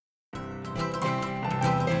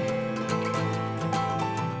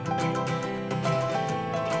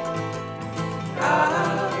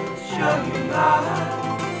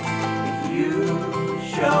mine if you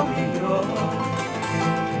show me yours.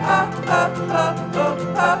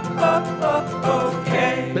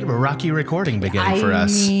 Okay. Bit of a rocky recording beginning I for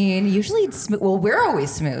us. mean, usually it's smooth. Well, we're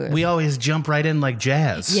always smooth. We always jump right in like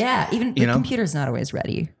jazz. Yeah, even the computer's not always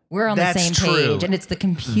ready. We're on the That's same true. page, and it's the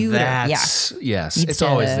computer. Yes, Needs it's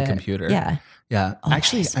always the to- computer. Yeah. Yeah.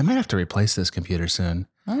 Actually, I might have to replace this computer soon.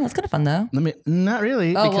 Oh, that's kind of fun though. Not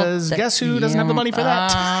really, Oh, well, because guess who doesn't have the money for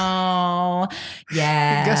that? Oh,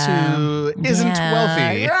 yeah. Guess who isn't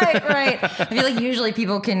wealthy? Right. I feel like usually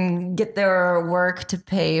people can get their work to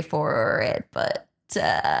pay for it, but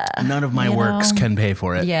None of my works can pay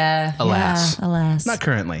for it. Yeah. Alas. Yeah, alas. Not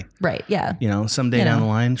currently. Right. Yeah. Someday You down know. the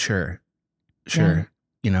line, sure.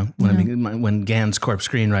 When Gans Corp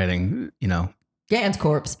screenwriting, Gans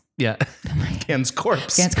Corpse. yeah, Gans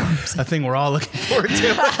Corpse. Gans Corpse. A thing we're all looking forward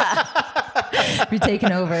to. You're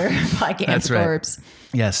taken over by Gans That's right. Corpse.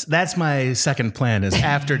 Yes, that's my second plan is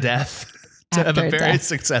after death to have a After very death.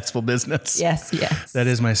 successful business. Yes. That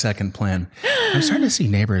is my second plan. I'm starting to see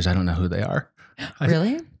neighbors. I don't know who they are.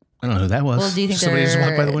 Really? I don't know who that was. Well, do you think Somebody just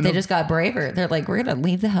walked by the window? they just got braver? They're like, we're going to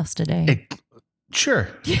leave the house today. Sure.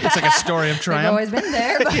 It's like a story of They've triumph. always been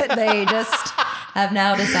there, but they just have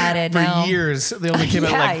now decided For no. years, they only came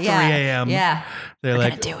out at like 3 a.m. Yeah. They're We're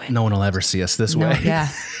like, gonna do it. no one will ever see us this No, way. yeah.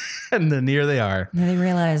 And then here they are. And they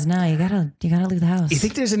realize, no, you gotta leave the house. You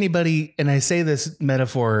think there's anybody, and I say this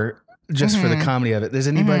metaphor just for Mm-hmm. the comedy of it, there's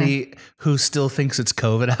anybody who still thinks it's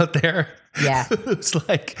COVID out there? Yeah. Who's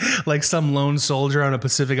like some lone soldier on a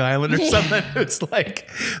Pacific island or something. It's like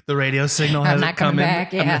the radio signal I'm hasn't not come coming in.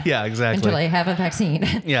 back. Yeah. Yeah, exactly. Until I have a vaccine.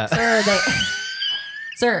 Yeah.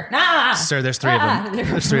 Sir, nah. Sir, there's three of them.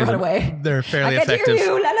 There's three of Run them. away. They're fairly I can effective. hear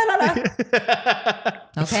you. La, la, la,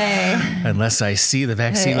 la. Okay. Unless I see the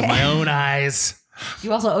vaccine with my own eyes.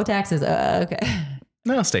 You also owe taxes. Okay.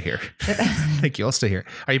 No, I'll stay here. Thank you. I'll stay here.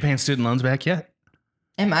 Are you paying student loans back yet?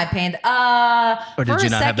 Am I paying? Or did for you a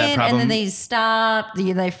not have that second, problem? and then they stopped.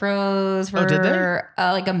 They froze for did they?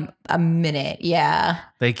 like a minute. Yeah,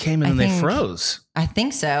 They came in I and they think- froze. I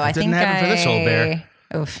think so. I didn't think happen for this old bear.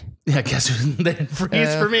 Oof. Yeah, guess who they didn't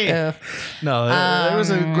freeze for me? Oof. No, there was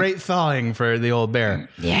a great thawing for the old bear.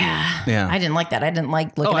 Yeah. Yeah. I didn't like that. I didn't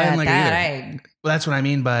like looking I at didn't like it that. Well, that's what I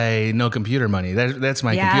mean by no computer money. That's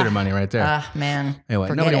my Yeah. computer money right there. Man. Anyway,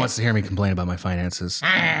 forget nobody it. wants to hear me complain about my finances.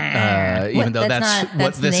 What? Even though that's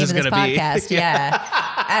what the this name is of going to be. podcast. Yeah.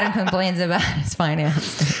 Adam complains about his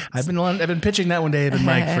finances. I've been pitching that one to David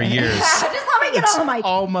Mike for years. Just let me get on the mic.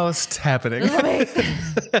 Almost happening. Just let me-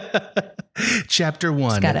 Chapter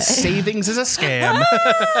 1. gotta- Savings is a scam.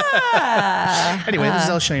 Anyway, this is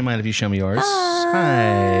I'll show you mine if you show me yours.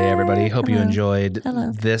 Hi, everybody. Hope you enjoyed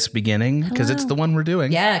this beginning because it's the one we're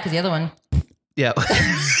doing. Yeah, because the other one. Yeah.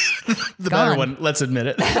 The better one, let's admit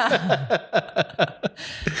it.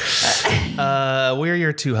 We're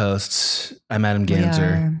your two hosts. I'm Adam Ganser,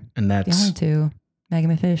 are and The that's only two. Maggie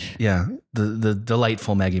May Fish. the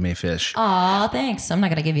delightful Maggie May Fish. Aw, thanks. I'm not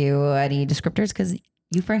going to give you any descriptors because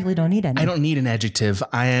you frankly don't need any. I don't need an adjective.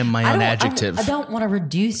 I am my own adjective. I don't want to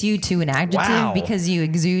reduce you to an adjective Wow. because you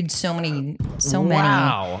exude so many.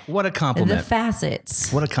 Wow, what a The compliment!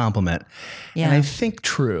 facets. What a compliment! Yeah. And I think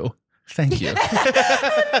true. Thank you. A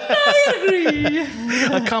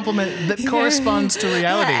compliment that corresponds to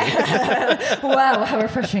reality. Wow, how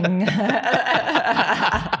refreshing.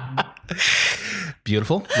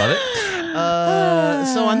 Beautiful. Love it.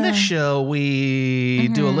 So on this show, we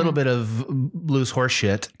do a little bit of loose horse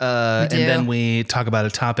shit. And do. then we talk about a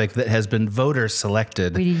topic that has been voter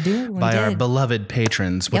selected We do. We by our did. beloved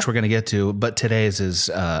patrons, which Yep. we're going to get to. But today's is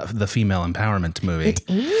the female empowerment movie. It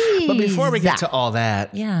is. But before we get to all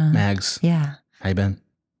that, Yeah. Mags, Yeah, how you been?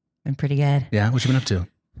 been pretty good. Yeah, what you been up to?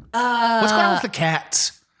 What's going on with the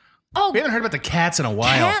cats? Oh, We haven't heard about the cats in a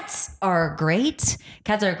while. cats are great.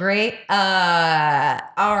 Cats are great. A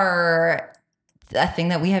thing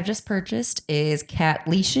that we have just purchased is cat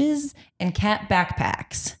leashes and cat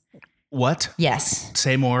backpacks. What? Yes.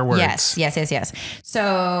 Say more words. Yes.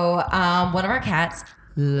 So one of our cats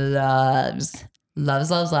loves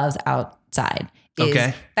outside. Is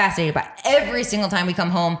Okay. fascinated by every single time we come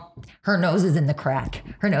home. Her nose is in the crack.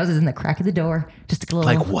 Her nose is in the crack of the door. Just a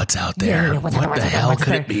little. Like, what's out there? what's out there, What the what's out there, hell what's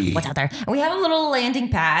could out it there? be? What's out there? And we have a little landing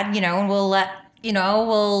pad, and we'll let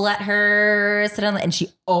her sit on, and she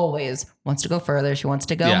always wants to go further. She wants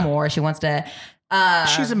to go Yeah. more. She wants to.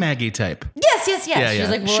 She's a Maggie type. Yes. Yeah, She's yeah.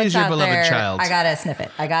 like, well, She's what's your out beloved there? child. I gotta sniff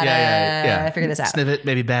it. I gotta Yeah. figure this out. Sniff it,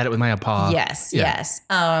 maybe bat it with my paw. Yes. Yeah. Yes.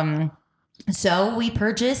 So we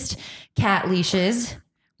purchased cat leashes,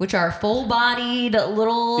 which are full-bodied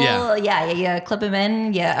little. Yeah. Yeah. Clip them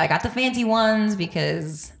in. Yeah. I got the fancy ones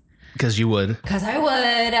because Because you would. Because I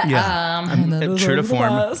would. Yeah. True to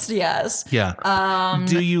form. Yes. Yeah.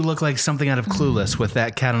 Do you look like something out of Clueless with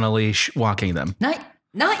that cat on a leash walking them?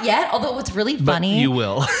 Not yet. Although what's really funny, But you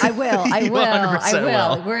will. I will. I You will. 100% I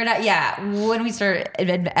will. will. We're not. Yeah. When we start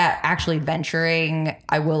actually adventuring,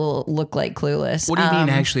 I will look like Clueless. What do you mean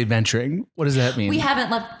actually adventuring? What does that mean? We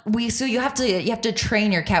haven't left. So you have to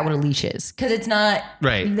train your cat what a leash is because it's not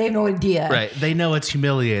Right. They have no idea. Right. They know it's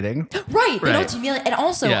humiliating. Right. They know Right. it's humiliating. And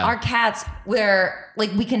also Yeah. our cats, where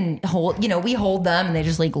like we can hold, we hold them and they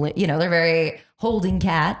just like, they're very holding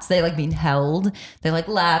cats. They like being held. They like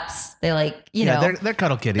laps. They like, They're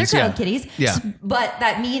cuddle kitties. they're cuddle kitties. Yeah. But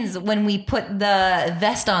that means when we put the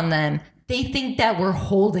vest on them, they think that we're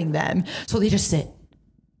holding them. So they just sit.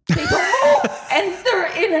 They don't move.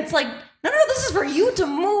 And it's like, no, this is for you to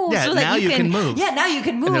move. Yeah, so that now you can move. Yeah, now you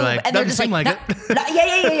can move. And they're like, they're "Doesn't seem like "No, it." no,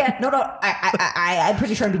 yeah. No, I'm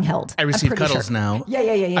pretty sure I'm being held. I receive I'm pretty cuddles sure. now. Yeah.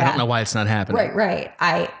 I don't know why it's not happening. Right.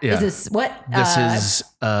 Yeah. Is this what? This is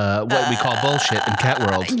what we call bullshit in cat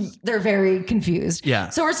world. They're very confused. Yeah.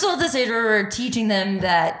 So we're still at the stage where we're teaching them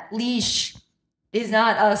that leash is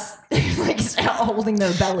not us like holding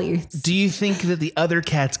their bellies. Do you think that the other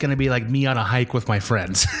cat's going to be like me on a hike with my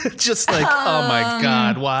friends? Just like, oh my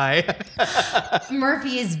God, why?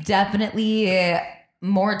 Murphy is definitely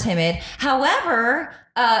more timid. However,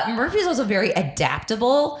 Murphy's also very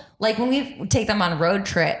adaptable. Like when we take them on road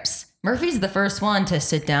trips, Murphy's the first one to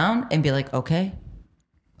sit down and be like, okay,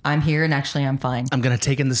 I'm here and actually I'm fine. I'm going to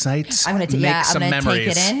take in the sights. I'm going to make some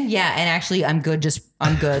memories. take it in. Yeah. And actually I'm good.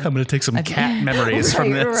 I'm good. I'm going to take some cat memories from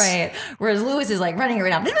this. Right. Whereas Lewis is like running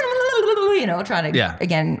around, trying to,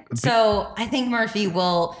 again. So I think Murphy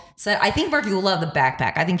will love the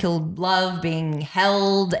backpack. I think he'll love being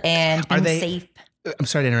held and being safe. I'm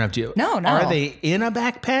sorry to interrupt you. No. Are they in a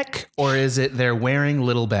backpack or is it they're wearing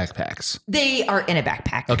little backpacks? They are in a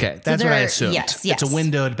backpack. Okay. That's what I assumed. Yes. It's a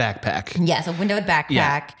windowed backpack. Yes, a windowed backpack.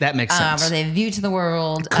 Yeah, that makes sense. Where they have view to the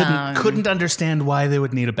world. Couldn't understand why they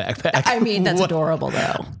would need a backpack. I mean, that's adorable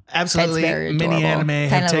though. Absolutely. That's very adorable. Mini anime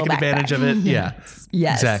have taken advantage of it. Yeah.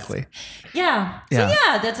 Yes. Exactly. Yeah. So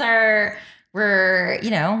that's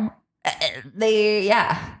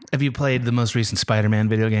Have you played the most recent Spider-Man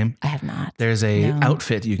video game? I have not. There's a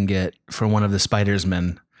outfit you can get for one of the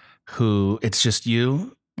Spidersmen who it's just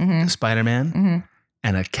you, Spider-Man,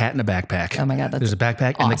 and a cat in a backpack. Oh my God. There's a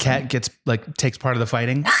backpack awesome. and the cat gets takes part of the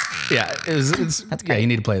fighting. Yeah. That's great. Yeah, you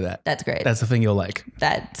need to play that. That's great. That's the thing you'll like.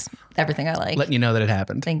 That's everything I like. Letting you know that it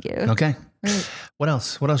happened. Thank you. Okay. What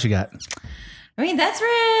else? What else you got? I mean, that's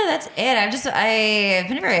it. I've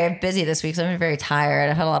been very busy this week, so I've been very tired.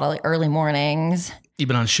 I've had a lot of early mornings. You've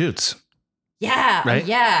been on shoots. Yeah. Right?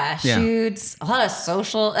 Yeah. Shoots. A lot of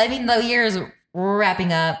social. I mean, the year is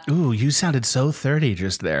wrapping up. Ooh, you sounded so 30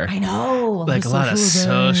 just there. I know. Like a lot of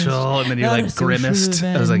social, and then you like grimaced.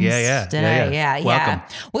 I was like, yeah. Welcome.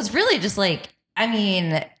 Well, it's really just like, I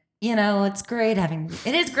mean, it's great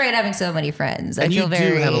it is great having so many friends. And I feel you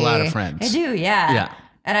do have a lot of friends. I do, yeah. Yeah.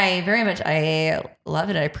 And I love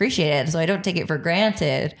it. I appreciate it. So I don't take it for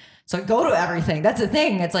granted. So I go to everything. That's the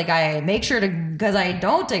thing. It's like I make sure to, because I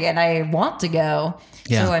don't take it and I want to go.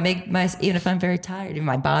 Yeah. So I make even if I'm very tired, even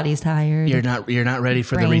my body's tired. You're not ready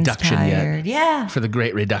for the brain's reduction tired. yet. Yeah. For the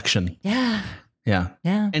great reduction. Yeah. Yeah.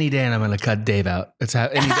 Yeah. Any day and I'm going to cut Dave out. It's how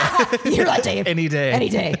any day. You're right, Dave. Any day. Any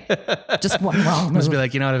day. Just one wrong move. Must be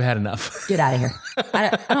like, I've had enough. Get out of here. I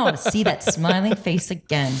don't want to see that smiling face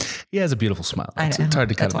again. He has a beautiful smile. I know. It's hard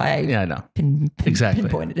to cut That's him why out. I I know. Exactly. Exactly.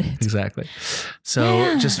 Pinpointed it. Exactly.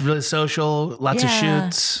 So just really social, lots of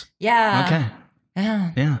shoots. Yeah. Okay.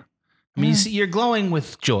 Yeah. Yeah. I mean, you see, you're glowing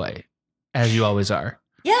with joy, as you always are.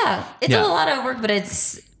 Yeah. It's Yeah. a lot of work, but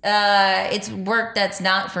it's work that's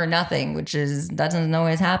not for nothing, which doesn't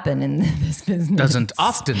always happen in this business. Doesn't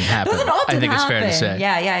often happen. I think it's fair to say.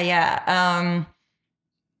 Yeah.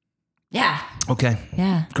 Yeah. Okay.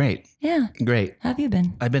 Yeah. Great. Yeah. Great. How have you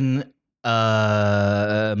been? I've been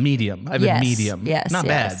medium. I've been medium. Yes. Not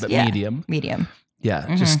bad, but medium. Medium.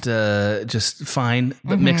 Yeah. Just fine,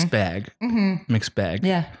 but mixed bag. Mixed bag.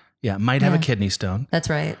 Yeah. Yeah. Might have a kidney stone. That's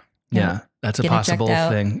right. Yeah. That's a Getting possible checked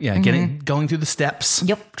out. thing. Yeah. Going through the steps.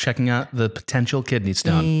 Yep. Checking out the potential kidney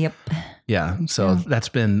stone. Yep. Yeah. So that's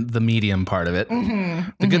been the medium part of it.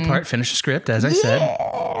 The good part, finish the script, as I said.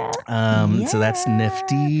 So that's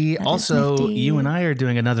nifty. Also, nifty. you and I are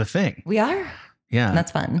doing another thing. We are. Yeah.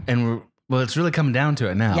 That's fun. And it's really coming down to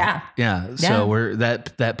it now. Yeah. Yeah. So we're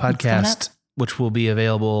that podcast, which will be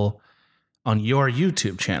available on your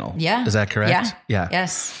YouTube channel. Yeah. Is that correct? Yeah.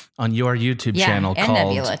 Yes. On your YouTube channel and called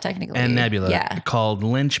Nebula, technically. And Nebula. Yeah. Called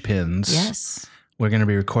Lynchpins. Yes. We're going to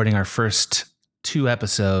be recording our first 2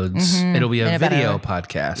 episodes. It'll be a And about video a-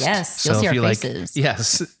 podcast. Yes, you'll see if our you faces.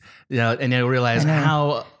 yes, and you'll realize know.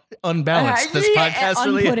 how unbalanced this podcast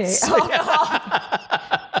really is.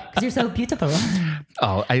 Because you're so beautiful.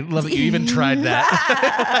 Oh, I love that you even tried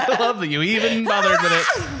that. I love that you even bothered with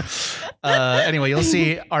it. Anyway, you'll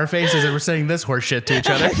see our faces as we're saying this horse shit to each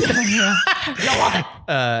other.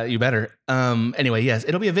 You better. Anyway, yes,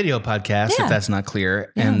 it'll be a video podcast if that's not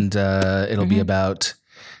clear. Yeah. And it'll be about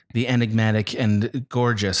the enigmatic and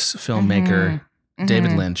gorgeous filmmaker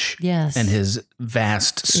David Lynch. Yes. And his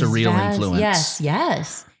vast surreal influence.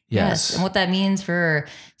 Yes. And what that means for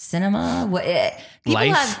cinema. People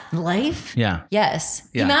Life. have life. Yeah. Yes.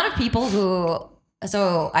 Yeah. The amount of people who.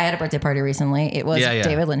 So I had a birthday party recently. It was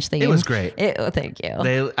David Lynch themed. It was great. Thank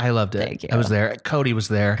you. I loved it. Thank you. I was there. Cody was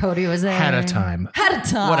there. Cody was there. Had a time.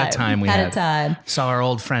 What a time we had. Had a time. Saw our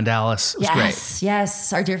old friend Alice. It was great.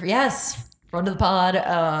 Yes. Our dear, friend of the pod.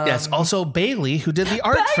 Yes. Also, Bailey, who did the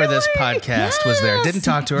art for this podcast, was there. Didn't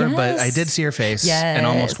talk to her, but I did see her face and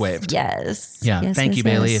almost waved. Yes. Yeah. Yes, Thank yes, you,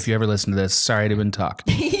 Bailey, yes. if you ever listen to this. Sorry I didn't talk.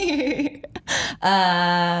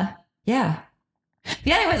 Yeah.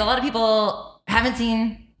 Anyways, a lot of people haven't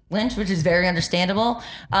seen Lynch, which is very understandable.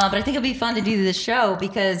 But I think it'll be fun to do this show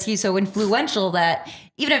because he's so influential that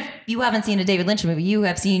even if you haven't seen a David Lynch movie, you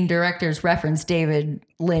have seen directors reference David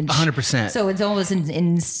Lynch. 100%. So it's almost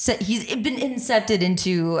he's been incepted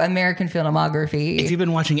into American filmography. If you've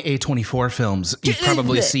been watching A24 films, you've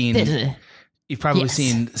probably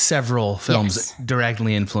seen several films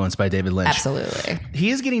directly influenced by David Lynch. Absolutely.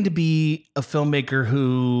 He is getting to be a filmmaker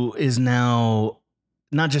who is now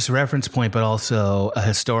not just a reference point, but also a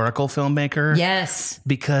historical filmmaker. Yes.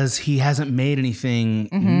 Because he hasn't made anything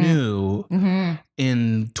new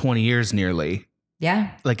in 20 years nearly.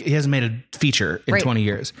 Yeah. Like he hasn't made a feature in 20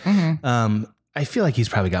 years. I feel like he's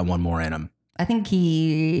probably got one more in him. I think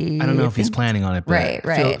I don't know if he's planning on it, but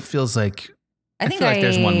right. feels like I think feel like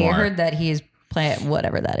there's one more. heard that he's playing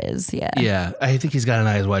whatever that is. Yeah. Yeah, I think he's got an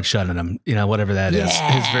eyes wide shut in him. You know, whatever that is.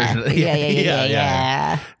 His version of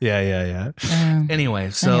Yeah.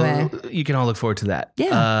 Anyway, so you can all look forward to that.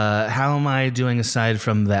 Yeah. How am I doing aside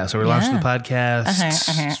from that? So we're launching the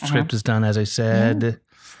podcast. Script is done, as I said.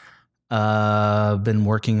 Been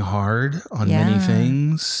working hard on many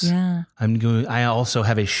things. Yeah. I also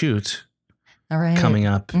have a shoot All right. coming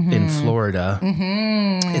up in Florida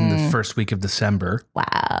in the first week of December. Wow.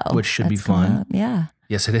 Which should be fun. Yeah.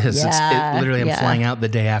 Yes, it is. Yeah. Literally, I'm flying out the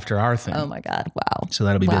day after our thing. Oh my God. Wow. So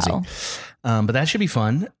that'll be busy. But that should be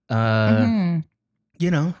fun.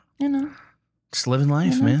 You know, just living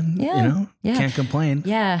life, man. Yeah. You know, Yeah. can't complain.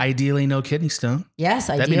 Yeah. Ideally, no kidney stone. Yes.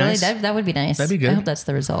 That'd Ideally, be nice. that would be nice. That'd be good. I hope that's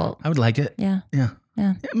the result. I would like it. Yeah. Yeah.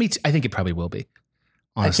 Yeah. I think it probably will be.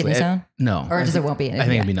 Honestly, A kidney stone? No. Or just it won't be. I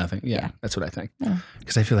think it'd be nothing. Yeah, that's what I think. Yeah.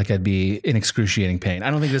 Because I feel like I'd be in excruciating pain.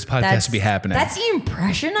 I don't think this podcast would be happening. That's the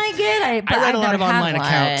impression I get. I read a lot of online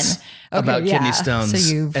accounts about kidney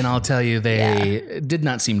stones, and I'll tell you, they did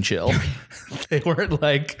not seem chill. They weren't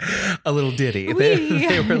like a little ditty.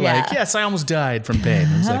 They were like, yes, I almost died from pain.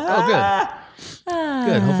 I was like, oh, good.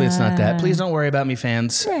 Good. Hopefully it's not that. Please don't worry about me,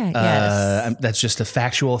 fans. Right, yes. That's just a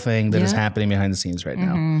factual thing that is happening behind the scenes right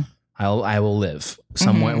now. I will live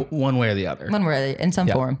somewhere, one way or the other. One way, in some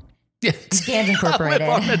form. Yeah. Scans Incorporated.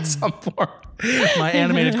 I'll live on in some form. My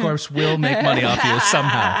animated corpse will make money off you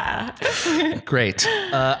somehow. Great.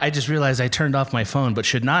 I just realized I turned off my phone, but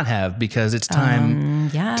should not have, because it's time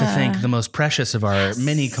to thank the most precious of our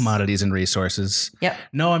many commodities and resources. Yep.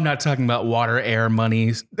 No, I'm not talking about water, air,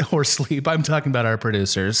 money, or sleep. I'm talking about our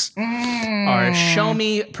producers. Our Show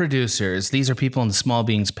Me producers. These are people on the Small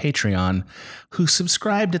Beings Patreon who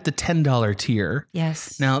subscribed at the $10 tier.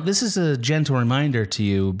 Yes. Now, this is a gentle reminder to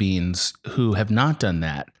you, Beans, who have not done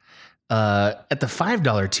that. At the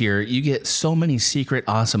 $5 tier, you get so many secret,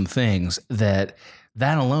 awesome things that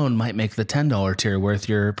alone might make the $10 tier worth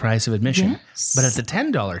your price of admission. Yes. But at the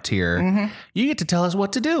 $10 tier, you get to tell us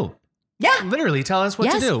what to do. Yeah. Literally tell us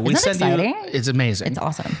what to do. Isn't that exciting? It's amazing. It's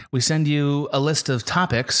awesome. We send you a list of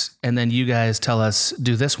topics, and then you guys tell us,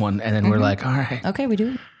 do this one. And then we're like, all right. Okay, we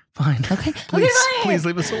do it. Fine. Okay. Please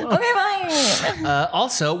leave us alone. Okay, fine.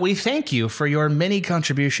 Also, we thank you for your many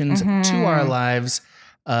contributions to our lives.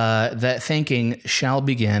 That thanking shall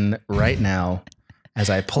begin right now as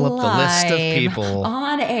I pull up the list of people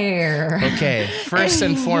on air. Okay, first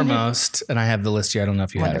and foremost, and I have the list here. I don't know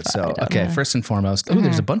if you have it. So, okay, first and foremost. Oh,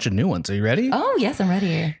 there's a bunch of new ones. Are you ready? Oh, yes, I'm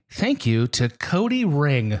ready. Thank you to Cody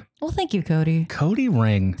Ring. Well, thank you, Cody. Cody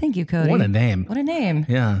Ring. Thank you, Cody. What a name. What a name.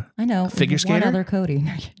 Yeah. I know. Figure skater? One other Cody.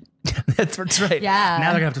 That's right. Yeah.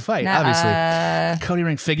 Now they're going to have to fight, obviously. Cody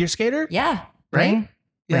Ring, figure skater? Yeah. Right? Ring.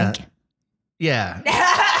 Yeah. Rink. Yeah.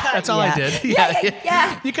 That's all I did.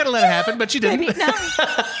 Yeah. You could have let it happen, but you didn't. Maybe no.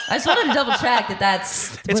 I just wanted to double check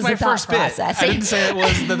that's It's my first bit. I didn't say it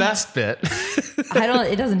was the best bit.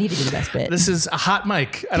 It doesn't need to be the best bit. This is a hot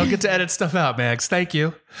mic. I don't get to edit stuff out, Mags. Thank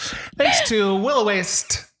you. Thanks to Willow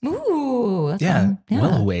Waste. Ooh, that's Yeah, fun.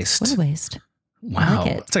 Willow Waste. Willow Waste. Wow.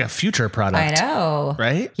 like it. It's like a future product. I know.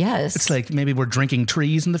 Right? Yes. It's like maybe we're drinking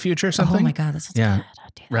trees in the future or something. Oh my God, that's Yeah. good. I'll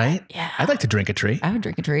do that. Right? Yeah. I'd like to drink a tree. I would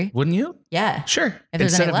drink a tree. Wouldn't you? Yeah. Sure. If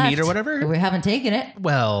there's Instead any of left, meat or whatever? We haven't taken it.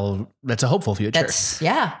 Well, that's a hopeful future. That's,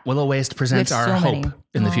 yeah. Willow Waste presents We have our so hope many.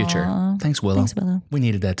 in the future. Aw. Thanks, Willow. Thanks, Willow. We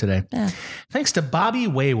needed that today. Yeah. Thanks to Bobby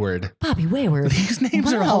Wayward. Bobby Wayward. These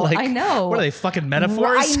names are all Wow, like, I know. What are they, fucking metaphors?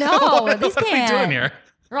 I know. what These are we can't. doing here?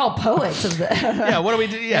 They're all poets of the. Yeah, what do we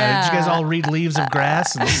do? Yeah, did you guys all read Leaves of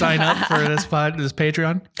Grass and sign up for this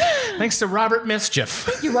Patreon? Thanks to Robert Mischief.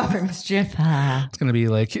 You Robert Mischief. It's going to be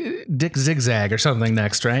like Dick Zigzag or something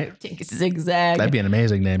next, right? Zigzag. That'd be an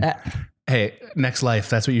amazing name. Hey, Next Life,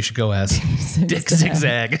 that's what you should go as. Dick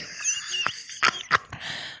Zigzag.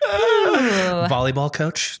 Volleyball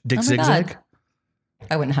coach, Dick Oh my Zigzag. God.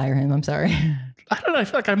 I wouldn't hire him. I'm sorry. I don't know. I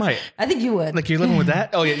feel like I might. I think you would. Like you're living with that?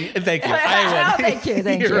 Oh, yeah. Thank you. I would. Thank you.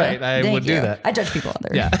 Thank You're you. right. I Thank would do you. that. I judge people on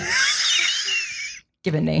their Yeah.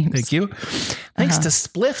 given names. Thank you. Thanks to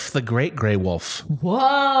Spliff, the Great Gray Wolf.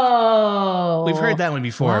 Whoa. We've heard that one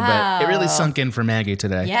before, but it really Wow. sunk in for Maggie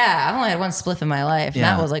today. Yeah, I've only had one spliff in my life. Yeah.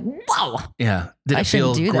 And that was like, wow. Yeah. Did I it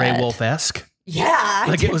feel shouldn't do Grey that. Wolf-esque? Yeah.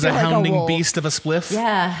 Like I it was did a feel like hounding wolf. beast of a spliff?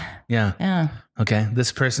 Yeah. Yeah. Yeah. Okay.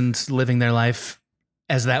 This person's living their life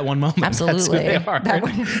as that one moment. That's who Absolutely. they are. That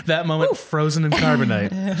one- That moment frozen in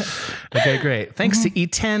carbonite. Okay, great. Thanks to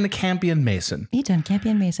E10 Campion Mason. Eaton,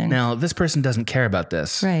 Campion Mason. Now, this person doesn't care about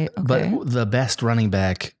this. Right, okay. But the best running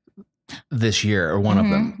back this year, or one of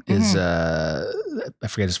them, is, I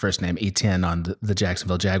forget his first name, E10 on the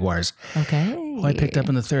Jacksonville Jaguars, Okay. who I picked up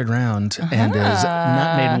in the third round and has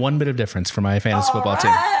not made one bit of difference for my fantasy football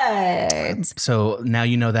team. Right. So now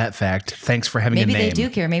you know that fact. Thanks for having Maybe a name. they do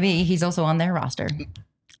care. Maybe he's also on their roster.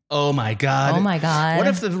 Oh my God. Oh my God. What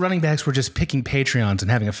if the running backs were just picking Patreons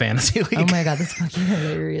and having a fantasy league? Oh my God, that's fucking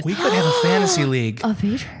hilarious. We could have a fantasy league. A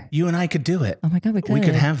Patreon. You and I could do it. Oh my God, we could. We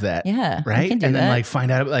could have that. Yeah, we Right? can do and then that.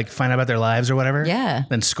 find out about their lives or whatever. Yeah.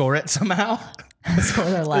 Then score it somehow. Score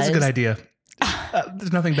their That's lives. a good idea.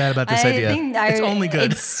 There's nothing bad about this I idea. think It's only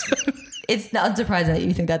good. It's not surprising that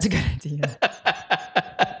you think that's a good idea.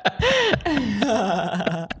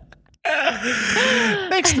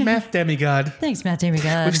 Thanks to Math Demigod. Thanks, Matt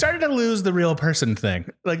Demigod. We've started to lose the real person thing.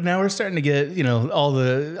 Like now we're starting to get, all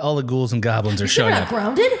the ghouls and goblins are We're showing not up.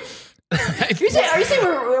 grounded? Are you saying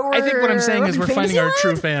we're I think what I'm saying is we're finding our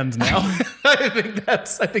true fantasy fans now. I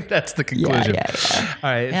think that's the conclusion. Yeah.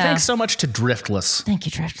 All right. Yeah. Thanks so much to Driftless. Thank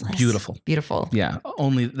you, Driftless. Beautiful. Beautiful. Yeah.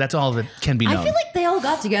 That's all that can be known. I feel like they all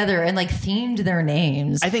got together and themed their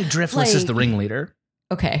names. I think Driftless is the ringleader.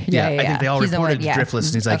 Okay. Yeah, I think they all He's the reported one- yeah. to Driftless,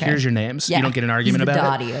 and he's like, Okay. "Here's your names. Yeah. You don't get an argument He's the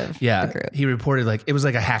about Dottie it." of Yeah, the group. he reported it was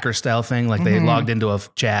like a hacker style thing. Like they logged into a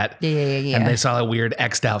chat, Yeah. and they saw a weird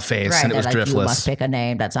X'd out face, Right, and it was they're like, you must Driftless. pick a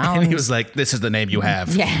name that sounds. And he was like, "This is the name you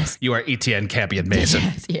have. Yes. You are ETN Campion Mason."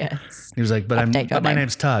 yes. He was like, "But Update your my name.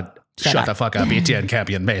 name's Todd. Shut up. the fuck up, ETN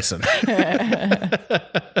Campion Mason."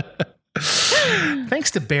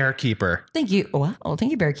 Thanks to Bearkeeper. Thank you. Wow.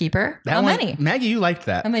 Thank you, Bearkeeper. That How one- many? Maggie, you liked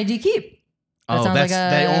that. How many do you keep? That Oh, sounds that's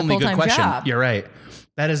like a the only good full-time question. job. You're right.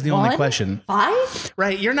 That is the only One? question. 5?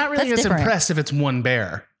 Right. You're not really That's as different. impressed if it's one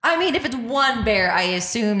bear. I mean, if it's one bear, I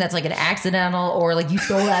assume that's like an accidental or like you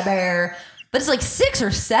stole that bear. But it's like 6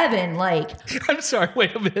 or 7. Like, I'm sorry.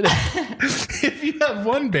 Wait a minute. If you have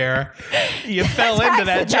one bear, you fell into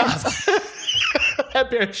that job. That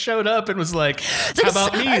bear showed up and was like, it's like "How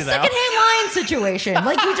about me a now?" secondhand lion situation.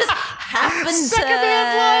 Like you just happen to.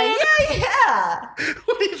 Secondhand lion? Yeah.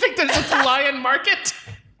 What do you think? There's a lion market?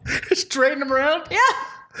 Just trading them around? Yeah.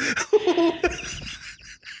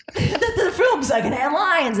 the film Secondhand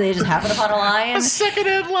Lions, they just happen upon a lion. A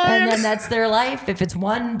secondhand lion. And then that's their life. If it's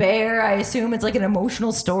one bear, I assume it's like an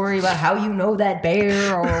emotional story about how you know that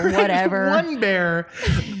bear or whatever. One bear,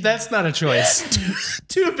 that's not a choice.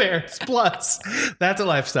 Two bears plus, that's a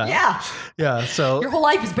lifestyle. Yeah. Yeah. So Your whole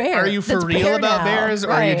life is bear. are you for That's real bear about now. bears,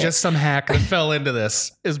 or are you Right. just some hack that fell into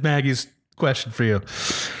this? Is Maggie's question for you,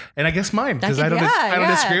 and I guess mine because I don't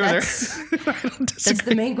disagree with her. I don't That's disagree.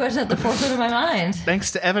 the main question at the forefront of my mind.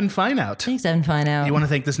 Thanks to Evan Fineout. Thanks, Evan Fineout. You want to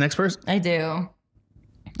thank this next person? I do.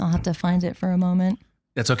 I'll have to find it for a moment.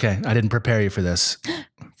 That's okay. I didn't prepare you for this.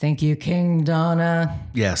 Thank you, King Donna.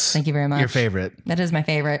 Yes. Thank you very much. Your favorite. That is my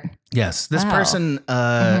favorite. Yes. This Wow. person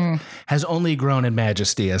has only grown in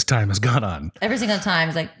majesty as time has gone on. Every single time,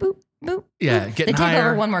 it's like boop, boop. Yeah, boop. getting They take higher.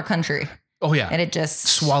 over one more country. Oh yeah. And it just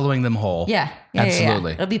Swallowing them whole. Yeah.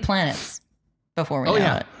 Absolutely. It'll be planets before we Oh know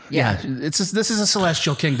yeah. it. Yeah. This is a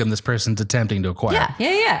celestial kingdom this person's attempting to acquire.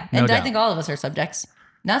 Yeah. No And I doubt. think all of us are subjects.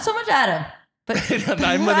 Not so much Adam. But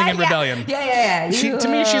I'm living in rebellion. Yeah. To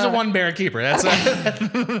me, she's a one bear keeper. That's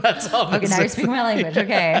that's all. Okay, now you're speaking my language.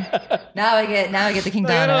 Okay. Now I get the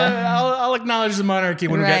Kingdana. I'll acknowledge the monarchy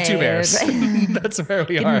when we got two bears. Right. That's where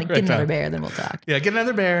we are. Get another bear, then we'll talk. Yeah, get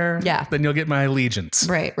another bear. Yeah. Then you'll get my allegiance.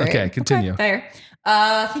 Right. Okay, continue. Okay,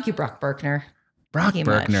 fair. Thank you, Brock Berkner. Brock Thank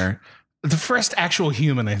you much. Berkner. The first actual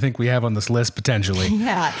human I think we have on this list potentially.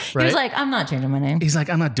 Yeah. He Right? was like, I'm not changing my name. He's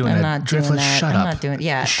like, I'm not doing I'm that. not doing Driftless, that. shut I'm up. not doing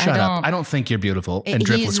yeah. Shut up. I don't think you're beautiful. And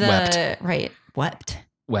Driftless wept. Right. Wept.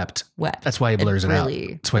 Wept. That's why he blurs it out.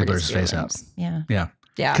 That's why he blurs his face out. Yeah. Yeah.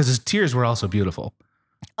 Yeah. Because his tears were also beautiful.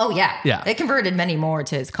 Oh yeah. Yeah. It converted many more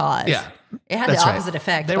to his cause. Yeah. It had That's the right. opposite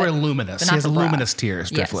effect. They but- were luminous. but He not has for Brock. luminous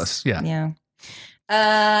tears, Yes. Driftless. Yeah. Yeah.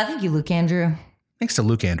 Thank you, Luke Andrew. Thanks to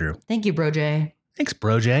Luke Andrew. Thank you, Bro J. Thanks,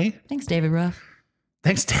 Bro J. Thanks, David Ruff.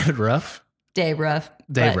 Thanks, David Ruff. Dave Ruff.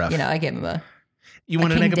 Dave But, Ruff. You know, I gave him a You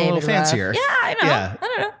want to King make him a little David Ruff. fancier. Yeah, I know. Yeah. I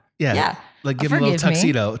don't know. Yeah. Yeah. Like give him a little Forgive me.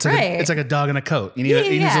 tuxedo. It's like, Right. it's like a dog in a coat. You need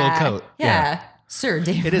he needs a little coat. Yeah. Sir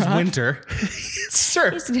Dave It is Ruff. winter.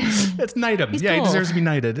 Sir. It's knight him. He's Yeah, he cool. deserves to be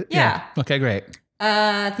knighted. Yeah. Okay, great.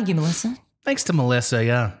 Thank you, Melissa. Thanks to Melissa.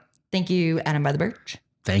 Yeah. Thank you, Adam by the Birch.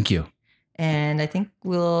 Thank you. And I think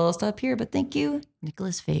we'll stop here, but thank you,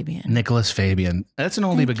 Nicholas Fabian. Nicholas Fabian. That's an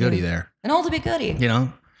oldie Thank but goodie you. there. An old to be goodie. You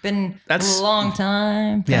know? Been That's- a long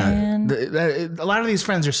time. Yeah. Fan. A lot of these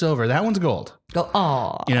friends are silver. That one's gold. Go,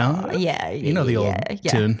 oh. You know? Yeah. You know the old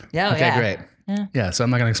yeah. tune. Yeah, oh, okay, yeah. great. Yeah. Yeah, so I'm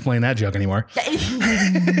not going to explain that joke anymore.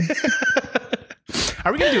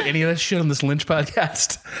 Are we going to do any of this shit on this Lynch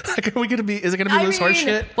podcast? Like, are we going to be, is it going to be loose horse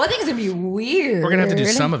shit? Well, I think it's gonna be weird. We're going to have to do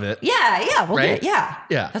some of it. Yeah, we'll Right? do it. Yeah.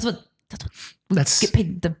 Yeah. That's what That's, get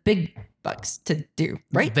paid the big bucks to do,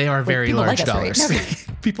 right? they are Like, very people large like us, right? dollars.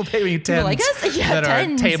 People pay me tens like us? Yeah, that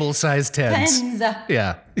tens. are table-sized tens. Pens.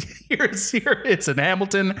 Yeah. Here, it's in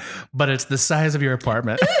Hamilton, but it's the size of your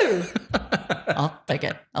apartment. I'll take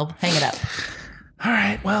it. I'll hang it up. All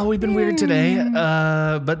right. Well, we've been weird today,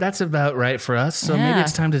 but that's about right for us. So maybe Yeah,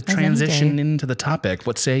 it's time to as any transition day. into the topic.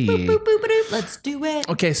 What say ye? Boop, boop, boop. Let's do it.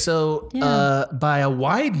 Okay, so by a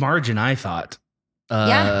wide margin, I thought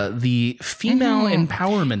the female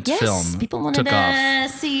empowerment Yes, film people wanted took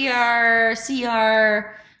off. to see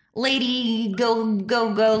our lady go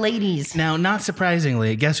ladies. Now, not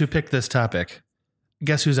surprisingly, guess who picked this topic?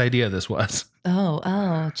 Guess whose idea this was?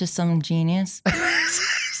 Oh, just some genius.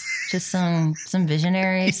 Just some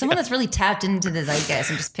visionary. Someone that's really tapped into the zeitgeist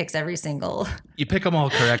and just picks every single. You pick them all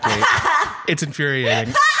correctly. It's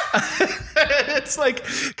infuriating. It's like,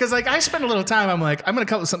 because like I spend a little time, I'm like, I'm going to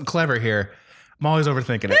come up with something clever here. I'm always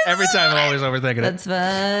overthinking it. Every time I'm always overthinking it. That's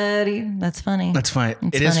funny. That's funny. That's fine.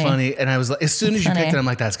 It's It is funny. funny. And I was like, as soon as you funny. picked it, I'm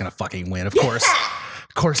like, that's going to fucking win. Of course.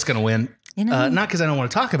 Of course it's going to win. You know? Not because I don't want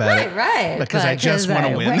to talk about it. Right. Because I just want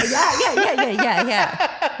to win.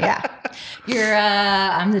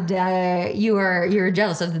 Yeah. You're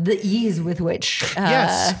jealous of the ease with which.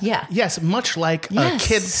 Yes. Yeah. Yes. Much like Yes. a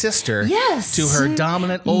kid sister Yes. to her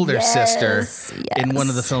dominant older sister Yes. in one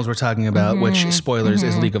of the films we're talking about, which, spoilers,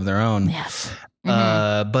 is League of Their Own. Yes.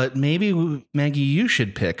 But maybe, Maggie, you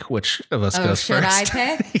should pick which of us goes should I first.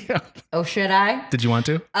 pick? Yeah. Oh, should I? Did you want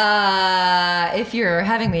to? If you're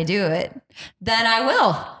having me do it, then I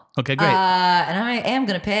will. Okay, great. And I am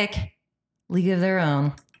gonna pick League of Their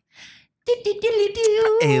Own.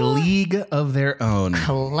 A League of Their Own.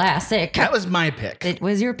 Classic. That was my pick. It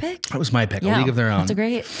was your pick. That was my pick. A League of Their Own. That's a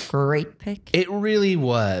great pick. It really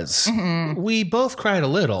was. We both cried a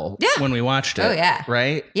little when we watched it. Oh, yeah.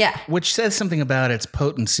 Right? Yeah. Which says something about its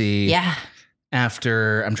potency Yeah.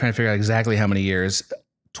 after, I'm trying to figure out exactly how many years.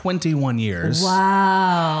 21 years.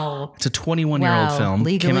 Wow. It's a 21-year-old film.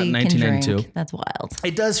 Legally Came out in can 1992. drink. That's wild.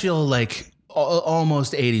 It does feel like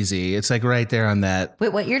almost 80s-y. It's like right there on that.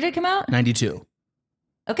 Wait, what year did it come out? 92.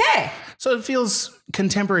 Okay. So it feels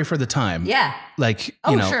contemporary for the time. Yeah. Like,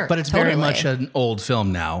 Oh, you know, sure. but it's very Totally. much an old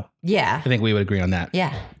film now. Yeah. I think we would agree on that.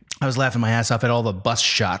 Yeah. I was laughing my ass off at all the bus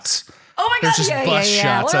shots. Oh my There's god. just bus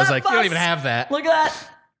shots. Look I at was that like, you don't bus. even have that. Look at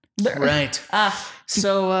that. Right.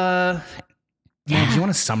 So, Yeah. do you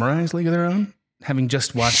want to summarize League of Their Own? Having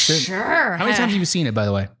just watched it? Sure. How many times have you seen it, by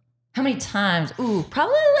the way? How many times? Ooh,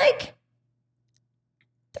 probably like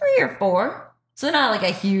 3 or 4. So not like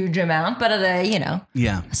a huge amount, but at a,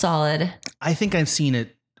 Yeah. solid. I think I've seen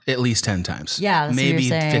it at least 10 times. Yeah, that's what you're Maybe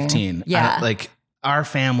saying. 15. Yeah. Like, our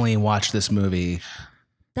family watched this movie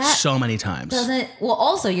That so many times. doesn't. Well,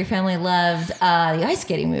 also your family loved the ice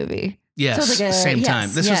skating movie. Yes, So it's like same yes, time.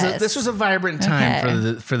 This was a vibrant time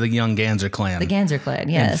Okay. for the young Ganser clan. The Ganser clan,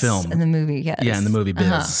 yes. film. In the movie, yes. Yeah, in the movie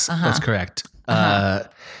biz. That's correct.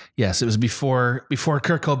 Yes, it was before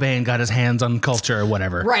Kurt Cobain got his hands on culture or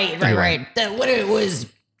whatever. Right. When it was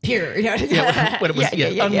pure. Yeah, when it was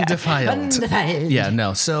undefiled. Undefiled. Yeah,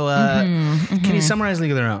 no. So can you summarize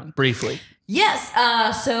League of Their Own briefly? Yes.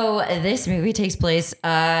 So this movie takes place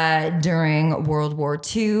during World War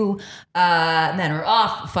II. Men were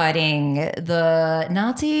off fighting the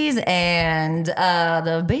Nazis, and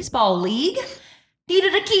the baseball league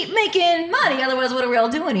needed to keep making money. Otherwise, what are we all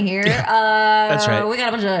doing here? That's right. We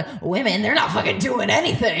got a bunch of women. They're not fucking doing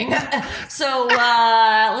anything. So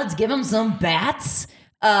let's give them some bats.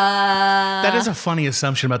 That is a funny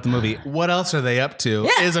assumption about the movie. What else are they up to?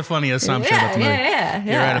 Yeah. Is a funny assumption about the movie. Yeah.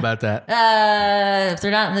 You're right about that. If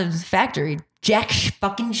they're not in the factory, jack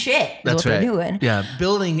fucking shit is That's what right. they're doing. Yeah,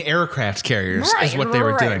 building aircraft carriers is what they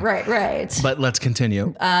were doing. Right. But let's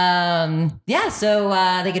continue. So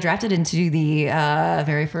they get drafted into the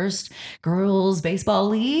very first girls baseball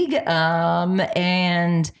league,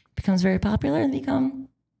 and becomes very popular and become,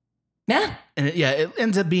 And it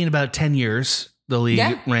ends up being about 10 years the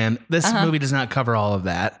league ran. This movie does not cover all of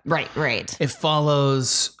that. Right. It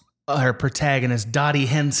follows our protagonist, Dottie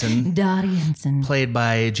Henson, played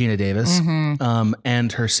by Gina Davis,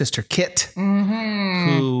 and her sister, Kit,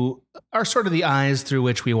 who are sort of the eyes through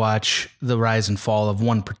which we watch the rise and fall of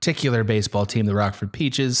one particular baseball team, the Rockford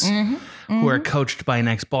Peaches, who are coached by an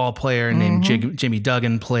ex-ball player named Jimmy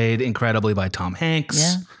Duggan, played incredibly by Tom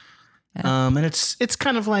Hanks. And it's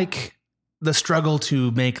kind of like the struggle to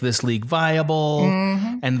make this league viable,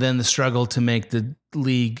 and then the struggle to make the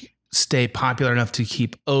league stay popular enough to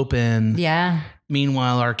keep open. Yeah.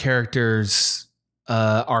 Meanwhile, our characters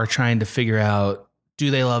are trying to figure out, do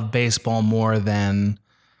they love baseball more than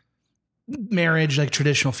marriage, like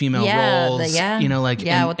traditional female roles? What and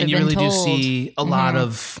they've you been really told. do see a lot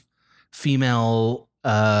of female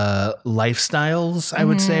lifestyles, I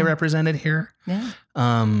would say, represented here. Yeah.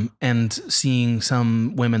 And seeing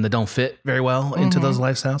some women that don't fit very well into those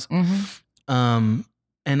lifestyles.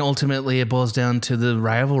 And ultimately it boils down to the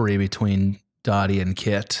rivalry between Dottie and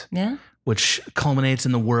Kit, which culminates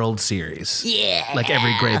in the World Series. Yeah. Like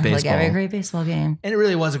every great baseball. Like every great baseball game. And it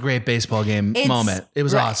really was a great baseball game moment. It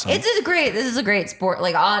was awesome. This is a great sport.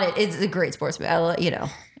 Like on it, it's a great sports. I've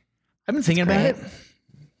been thinking about it.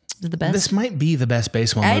 Is it the best? This might be the best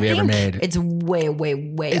baseball movie ever made. It's way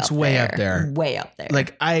It's way up there. Way up there.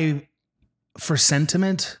 Like for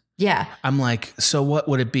sentiment, yeah. I'm like, so what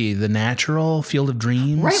would it be? The Natural, Field of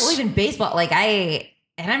Dreams? Right. Well, even baseball. Like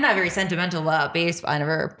I'm not very sentimental about baseball. I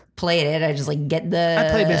never played it. I just like get the.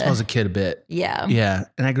 I played baseball as a kid a bit. Yeah. Yeah.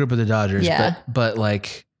 And I grew up with the Dodgers. Yeah. But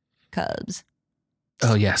like. Cubs.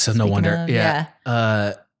 Oh, yeah. So no wonder. Yeah.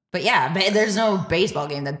 But there's no baseball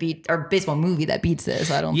game or baseball movie that beats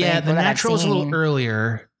this. I don't think. Yeah. The Natural is a little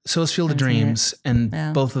earlier. So is Field of Dreams.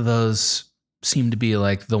 And both of those seem to be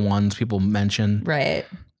like the ones people mention. Right.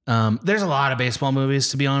 There's a lot of baseball movies,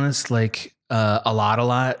 to be honest. Like a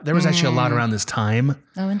lot. There was actually a lot around this time.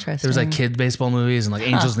 Oh, interesting. There was like kids baseball movies and like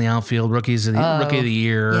Angels in the Outfield, Rookie of the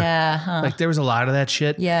Year. Yeah. Like there was a lot of that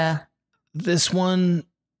shit. Yeah. This one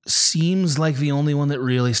seems like the only one that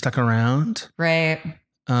really stuck around. Right.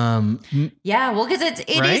 Yeah. Well, because it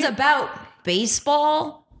is about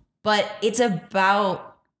baseball, but it's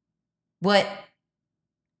about what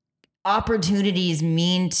opportunities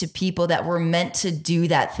mean to people that were meant to do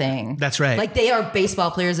that thing. That's right. Like they are baseball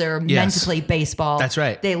players that are meant to play baseball. That's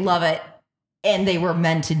right. They love it and they were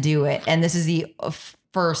meant to do it. And this is the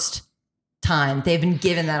first time they've been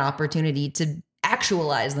given that opportunity to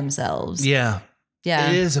actualize themselves. Yeah. Yeah.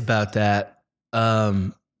 It is about that.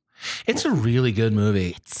 It's a really good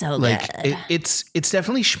movie. It's so like good. it's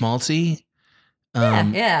definitely schmaltzy.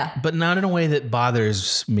 Yeah. But not in a way that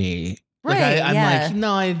bothers me. Right, Like I'm like,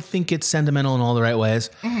 no, I think it's sentimental in all the right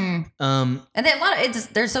ways. And then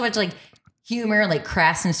there's so much like humor, like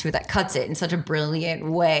crassness to it that cuts it in such a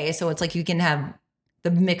brilliant way. So it's like you can have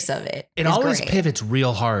the mix of it. It always pivots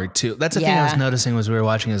real hard too. That's the thing I was noticing as we were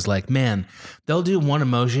watching is like, man, they'll do one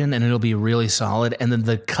emotion and it'll be really solid. And then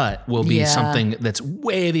the cut will be something that's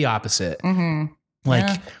way the opposite.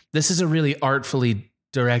 Like this is a really artfully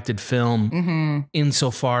directed film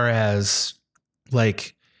insofar as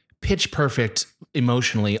like pitch perfect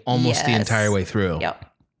emotionally almost the entire way through. Yep.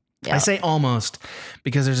 I say almost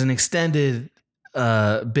because there's an extended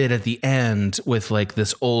bit at the end with like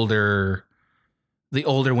the older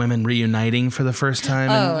women reuniting for the first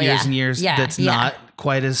time in years and years. Yeah. That's not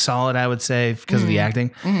quite as solid, I would say, because of the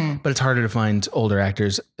acting, but it's harder to find older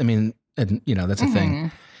actors. I mean, and that's a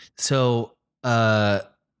thing. So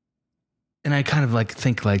And I kind of like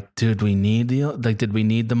think like, did we need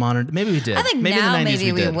the modern? Maybe we did. I think maybe now in the 90s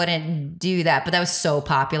maybe we did. wouldn't do that, but that was so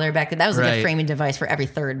popular back then. That was like Right. the framing device for every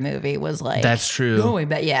third movie was like That's true. going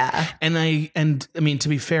back. Yeah. And I mean, to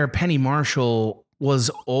be fair, Penny Marshall was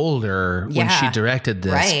older when Yeah. she directed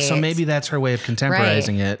this. Right. So maybe that's her way of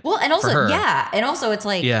contemporizing it. Well, and for also, her. and also it's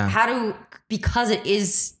like, Yeah. because it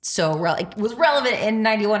is so it was relevant in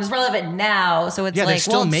 91, it's relevant now. So it's Yeah, like, they're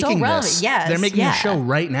still well, it's making so relevant. this. Yes. They're making yeah. a show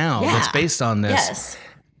right now Yeah. that's based on this.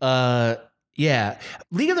 Yes. Yeah.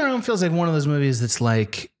 League of Their Own feels like one of those movies that's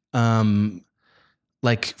like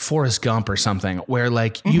Forrest Gump or something, where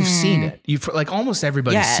like you've seen it. You've like almost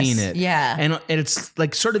everybody's Yes. seen it. Yeah. And it's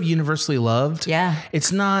like sort of universally loved. Yeah.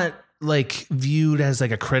 It's not like viewed as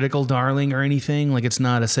like a critical darling or anything. Like it's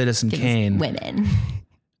not a Citizen It's Kane. women.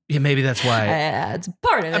 Yeah, maybe that's why. It's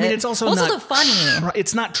part of it. I mean, it's also the not funny.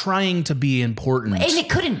 It's not trying to be important. And it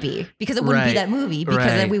couldn't be because it wouldn't Right. be that movie because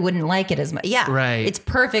then Right. we wouldn't like it as much. Yeah. Right. It's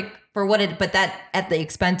perfect for what it, but that at the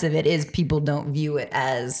expense of it is people don't view it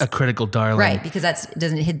as a critical darling. right because it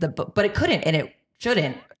doesn't hit the, but it couldn't and it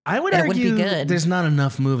shouldn't. I would And it argue wouldn't be good. there's not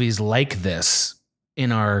enough movies like this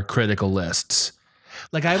in our critical lists.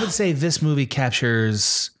 Like I would say this movie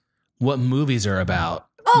captures what movies are about.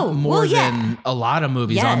 Oh, more well, yeah. than a lot of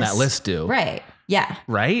movies on that list do. Right. Yeah.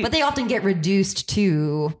 Right? But they often get reduced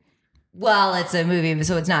to, well, it's a movie,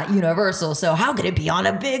 so it's not universal. So how could it be on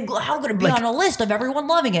on a list of everyone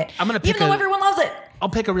loving it? I'm gonna pick even though everyone loves it. I'll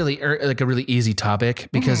pick a really easy topic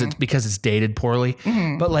because it's dated poorly.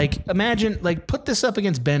 But like imagine like put this up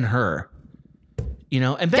against Ben-Hur. You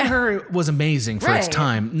know, and Ben-Hur was amazing for its Right.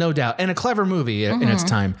 time, no doubt, and a clever movie in its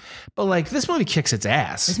time. But like this movie kicks its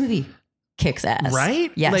ass. This movie kicks ass.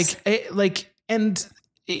 Right? Yes. And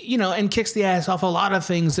kicks the ass off a lot of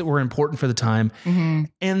things that were important for the time.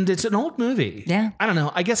 And it's an old movie. Yeah. I don't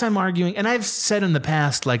know. I guess I'm arguing, and I've said in the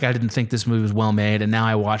past, like, I didn't think this movie was well made, and now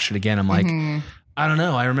I watched it again. I'm like, I don't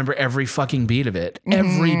know. I remember every fucking beat of it.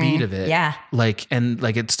 Every beat of it. Yeah. Like, and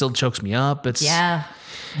like, it still chokes me up. It's, Yeah.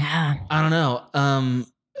 Yeah. I don't know.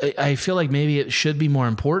 I feel like maybe it should be more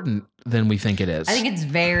important than we think it is. I think it's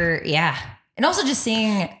very, yeah. And also just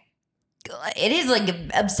seeing, it is like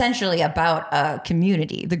essentially about a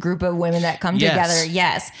community, the group of women that come Yes. together.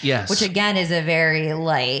 Yes. Yes. Which again is a very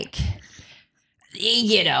like,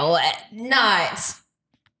 not.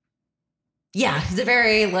 Yeah, it's a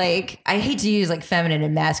very like, I hate to use like feminine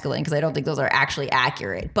and masculine because I don't think those are actually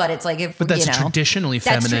accurate. But it's like if but that's you a know, traditionally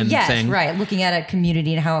that's feminine true. Yes, thing. right. Looking at a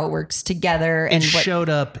community and how it works together, and It what showed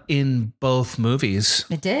up in both movies.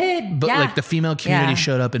 it did. But yeah. like the female community Yeah.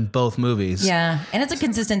 showed up in both movies. Yeah, and it's a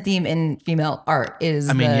consistent theme in female art. Is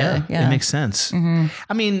I mean, the, it makes sense.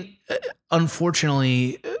 I mean,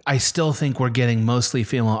 unfortunately, I still think we're getting mostly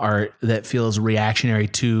female art that feels reactionary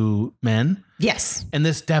to men. yes, And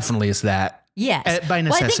this definitely is that. yes. By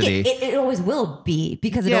necessity. Well, I think it always will be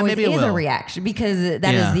because it Yeah, always maybe it is a will. reaction because that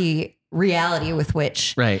is Yeah. the reality with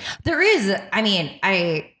which Right. there is. I mean,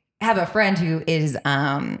 I have a friend who is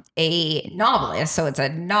a novelist, so it's a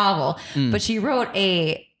novel, but she wrote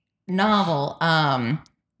a novel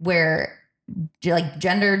where like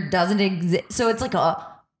gender doesn't exist. So it's like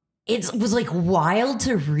it was like wild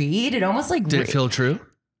to read. It almost like Did it feel true?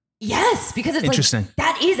 yes, because it's Interesting. like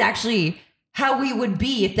that is actually how we would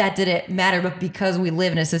be if that didn't matter, but because we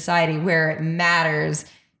live in a society where it matters.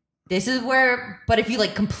 This is where, but if you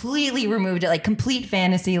like completely removed it, like complete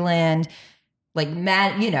fantasy land, like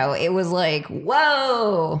mad, it was like,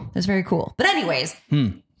 whoa, that's very cool. But anyways,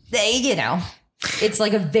 it's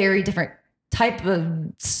like a very different type of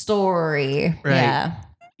story. Right. Yeah.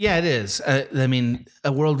 Yeah, it is. I mean,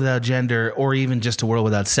 a world without gender or even just a world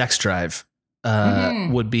without sex drive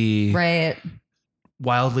would be Right.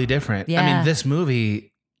 wildly different. I Yeah. mean, this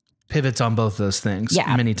movie pivots on both those things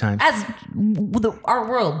many times. As our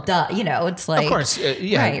world does, it's like, Of course.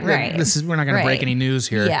 Yeah. Right. We're not going to break Right. any news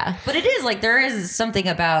here. yeah. But it is like, there is something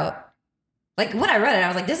about, like when I read it, I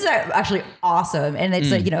was like, this is actually awesome. And it's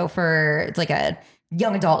like, it's like a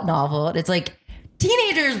young adult novel. And it's like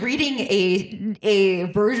teenagers reading a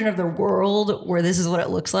version of the world where this is what it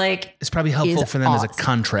looks like. It's probably helpful Is for them as a awesome.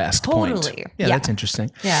 contrast point. Totally. Yeah, Yeah. that's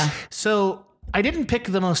interesting. Yeah. So I didn't pick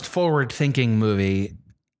the most forward-thinking movie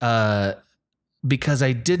because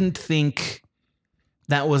I didn't think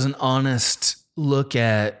that was an honest look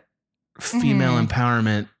at female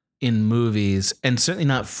empowerment in movies, and certainly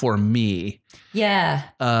not for me. Yeah.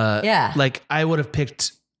 Yeah. Like I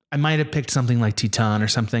might have picked something like Titan or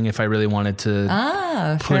something if I really wanted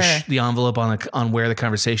to push Sure. the envelope on where the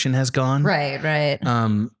conversation has gone. Right. Right.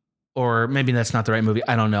 Or maybe that's not the right movie.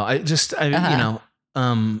 I don't know.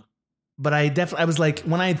 But I was like,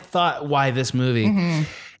 when I thought why this movie,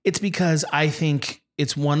 It's because I think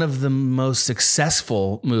it's one of the most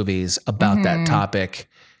successful movies about that topic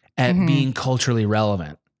at being culturally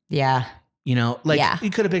relevant. Yeah. You know, like Yeah. you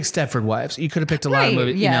could have picked Stepford Wives. You could have picked a lot of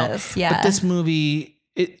movies, Yes. you know. But this movie,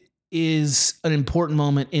 it is an important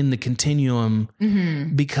moment in the continuum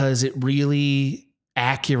because it really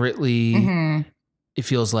accurately, it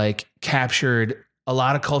feels like, captured a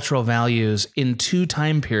lot of cultural values in two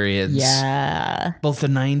time periods. Yeah. Both the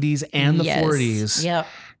 90s and the 40s. Yep.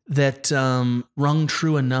 That rung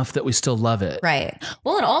true enough that we still love it. Right.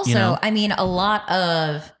 Well, and also, You know? I mean, a lot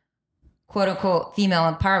of quote unquote female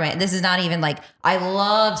empowerment. This is not even like, I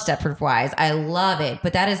love Stepford Wives. I love it,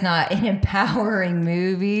 but that is not an empowering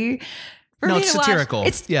movie. For No, me it's to watch. satirical.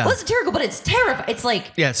 It's, Yeah. well, it's satirical, but it's terrifying. It's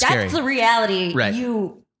like, Yeah, it's that's scary. the reality. Right.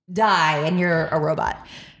 You die and you're a robot.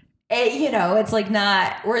 You know, it's like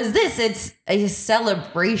not, whereas this, it's a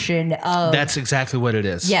celebration of. That's exactly what it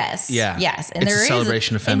is. Yes. Yeah. Yes. And It's a there is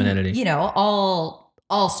celebration of femininity. and, you know,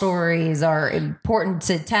 all stories are important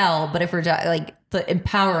to tell, but if we're like the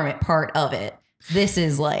empowerment part of it, this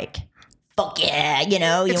is like, fuck yeah, you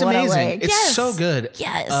know, It's you wanna, amazing. like, It's yes. so good.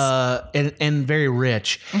 Yes. And very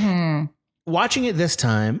rich. Mhm. Watching it this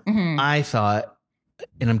time, Mhm. I thought,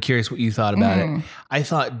 and I'm curious what you thought about Mhm. it. I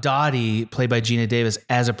thought Dottie, played by Gina Davis,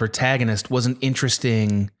 as a protagonist was an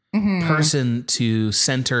interesting Mhm. person to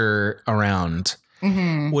center around.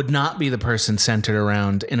 Mhm. Would not be the person centered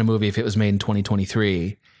around in a movie if it was made in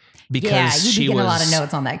 2023. Because Yeah, you she get was a lot of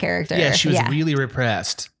notes on that character. Yeah, she was really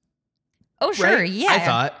repressed. Oh, sure. right? Yeah. I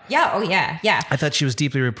thought. Yeah. Oh, yeah. Yeah. I thought she was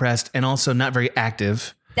deeply repressed and also not very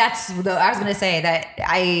active. That's the, I was going to say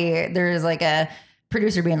that there's like a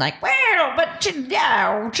producer being like, well, but she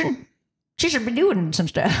should be doing some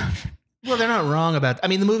stuff. Well, they're not wrong about. I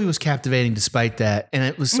mean, the movie was captivating despite that, and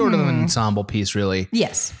it was sort of an ensemble piece, really.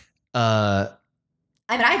 Yes. Uh,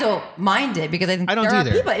 I mean, I don't mind it because I think I don't there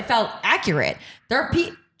either. are people, it felt accurate. There are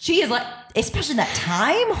people, she is like, especially in that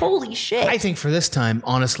time, holy shit. I think for this time,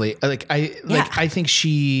 honestly, I think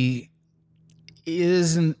she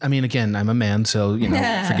isn't. I mean, again, I'm a man, so you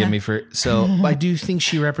know, forgive me for. So I do think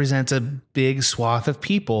she represents a big swath of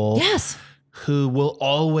people. Yes. Who will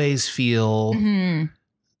always feel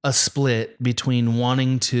a split between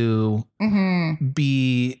wanting to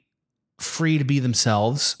be free to be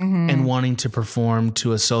themselves and wanting to perform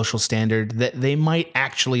to a social standard that they might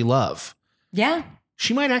actually love. Yeah.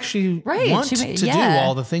 She might actually Right. want She may- to do yeah.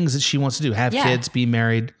 all the things that she wants to do. Have Yeah. kids, be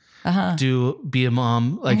married, Uh-huh. be a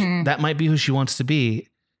mom. Like that might be who she wants to be.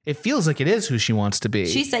 It feels like it is who she wants to be.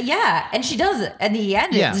 She said, yeah. And she does it. In the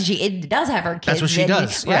end, Yeah. it does have her kids. That's what she and-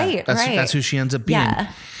 does. Yeah. Right. That's, right. that's who she ends up being.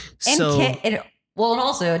 Yeah. And So Kit, and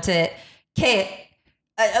also to Kit,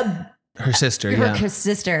 her sister, her yeah.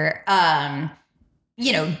 sister,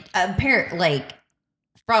 you know, apparent like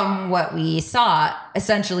from what we saw,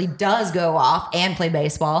 essentially does go off and play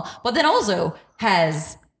baseball, but then also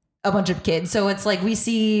has a bunch of kids. So it's like we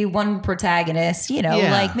see one protagonist, you know,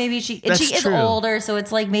 Yeah, like maybe she that's is true. older, so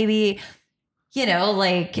it's like maybe, you know,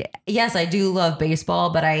 like yes, I do love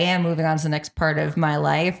baseball, but I am moving on to the next part of my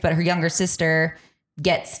life. But her younger sister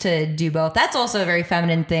gets to do both. That's also a very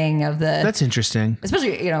feminine thing of the. That's interesting.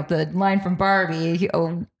 Especially, you know, the line from Barbie,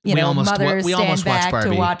 mothers almost stand watched back Barbie.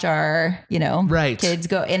 to watch our, Right. kids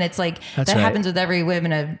go. And it's like, That's that right. happens with every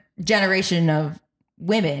generation of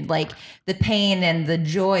women. Like the pain and the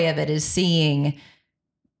joy of it is seeing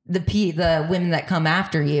the women that come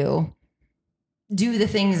after you do the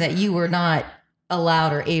things that you were not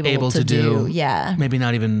allowed or able to do. Yeah. Maybe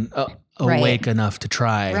not even Right. awake enough to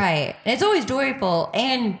try. Right. And it's always joyful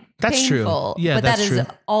and That's true. painful. Yeah, but that's that is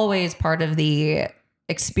true. always part of the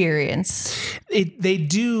experience. They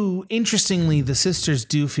do, interestingly, the sisters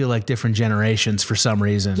do feel like different generations for some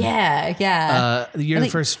reason. Yeah, yeah. You're I the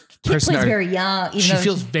think first Kit person. plays very young. Even she though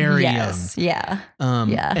feels very yes, Yeah.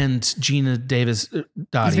 yeah. And Gina Davis, He's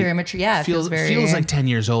Dottie, very mature. Yeah. feels very, like 10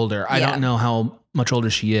 years older. I Yeah. don't know how much older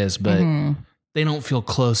she is, but they don't feel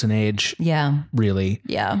close in age, Yeah. really.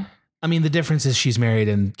 Yeah. I mean, the difference is she's married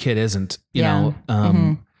and Kit isn't, you Yeah.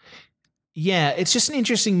 know. Yeah, it's just an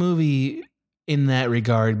interesting movie in that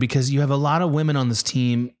regard because you have a lot of women on this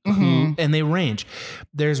team who, and they range.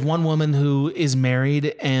 There's one woman who is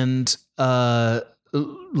married and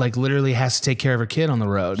like literally has to take care of her kid on the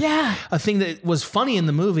road. Yeah. A thing that was funny in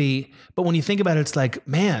the movie, but when you think about it, it's like,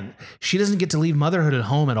 man, she doesn't get to leave motherhood at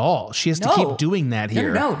home at all. She has to No. keep doing that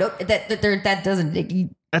here. No. That doesn't.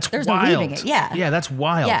 That's There's no wild. leaving it. Yeah. Yeah, that's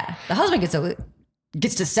wild. Yeah. The husband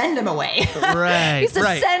gets to send him away. Right. Gets to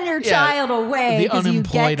right. send your Yeah. child away The because you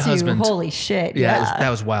unemployed get to. husband. Holy shit. Yeah, that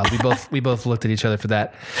was wild. We both looked at each other for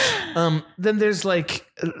that. Then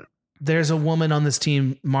there's a woman on this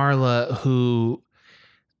team, Marla, who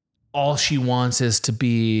all she wants is to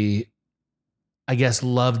be, I guess,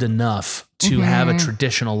 loved enough to have a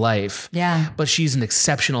traditional life. Yeah. But she's an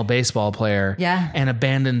exceptional baseball player. Yeah. And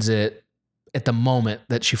abandons it at the moment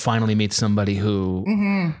that she finally meets somebody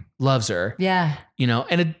who loves her. Yeah. You know,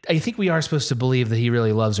 and I think we are supposed to believe that he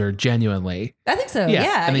really loves her genuinely. I think so.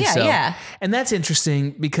 Yeah. I think so. Yeah. And that's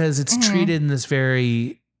interesting because it's treated in this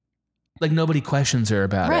very, like, nobody questions her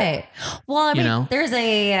about it. Right. Well, I mean, You know? there's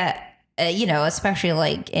you know, especially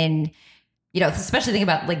like in, you know, especially think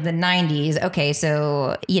about like the 90s. Okay.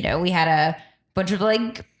 So, you know, we had a bunch of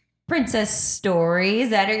like princess stories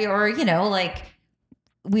that are, or, you know, like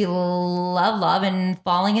we love and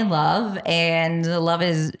falling in love, and love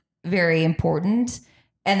is very important.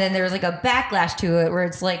 And then there's like a backlash to it where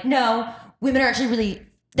it's like, no, women are actually really,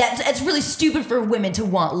 it's really stupid for women to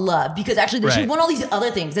want love, because actually they should want all these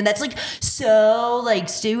other things. And that's like so like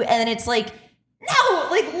stupid. And then it's like, no,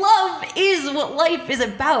 like love is what life is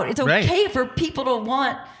about. It's okay for people to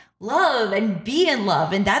want love and be in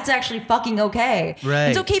love. And that's actually fucking okay. Right.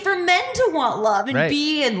 It's okay for men to want love and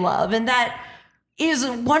be in love. And that is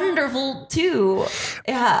wonderful too.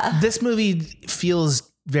 Yeah. This movie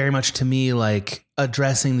feels very much to me like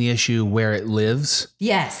addressing the issue where it lives.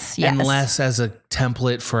 Yes. And less as a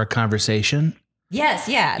template for a conversation. Yes,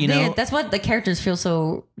 yeah. You know, that's what the characters feel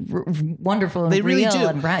so wonderful and they really real do.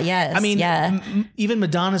 and yes. I mean, yeah. Even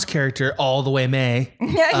Madonna's character, all the way May,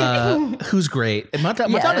 who's great. And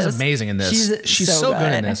Madonna's amazing in this. She's so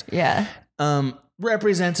good in this. Yeah.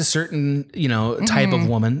 Represents a certain, you know, type of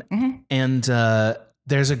woman. And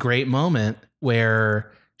there's a great moment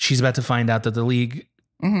where she's about to find out that the league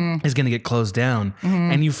is going to get closed down.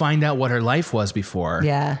 And you find out what her life was before.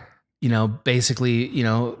 Yeah. You know, basically, you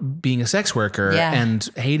know, being a sex worker and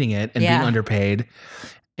hating it and being underpaid.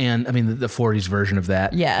 And I mean, the 40s version of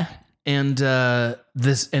that. Yeah. And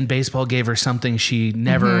baseball gave her something she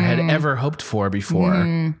never had ever hoped for before.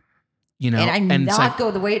 You know, and I'm not go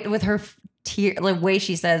the way with her the way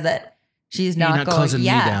she says that she's not, you're not going, closing me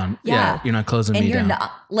down. Yeah. You're not closing me down. And you're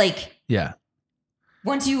not like,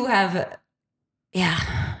 once you have,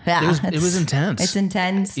 it was intense. It's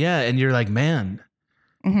intense. Yeah. And you're like, man,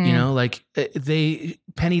 you know, like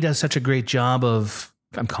Penny does such a great job of,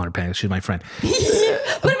 I'm calling her Penny, she's my friend.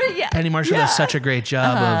 Penny Marshall does such a great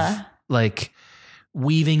job of like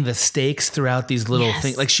weaving the stakes throughout these little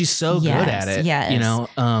things. Like she's so good at it, you know?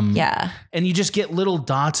 And you just get little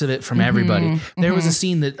dots of it from everybody. There was a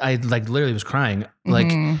scene that I like literally was crying,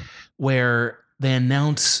 like where they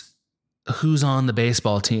announce who's on the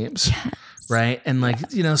baseball teams. Right. And like,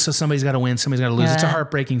 you know, so somebody's got to win, somebody's got to lose. It's a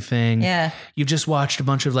heartbreaking thing. Yeah. You've just watched a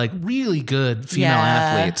bunch of like really good female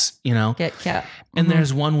athletes, you know, and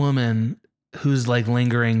there's one woman who's like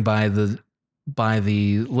lingering by the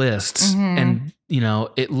lists. And, you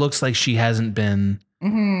know, it looks like she hasn't been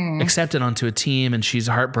accepted onto a team and she's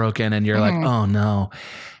heartbroken and you're like, oh no.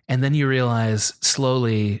 And then you realize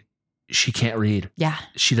slowly she can't read. Yeah.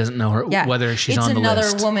 She doesn't know her whether she's on the list.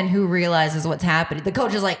 It's another woman who realizes what's happening. The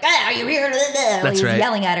coach is like, are you here? That's He's right.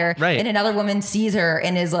 yelling at her. Right. And another woman sees her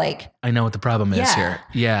and is like, I know what the problem is here.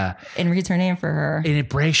 Yeah. And reads her name for her. And it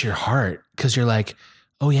breaks your heart because you're like,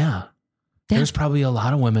 oh yeah. There's probably a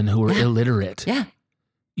lot of women who are illiterate. Yeah.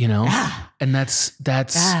 You know? And that's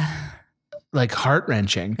like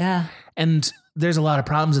heart-wrenching. Yeah. And there's a lot of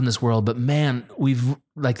problems in this world, but man, we've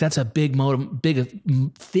like, that's a big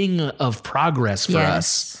thing of progress for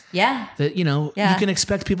us. Yeah. That, you know, you can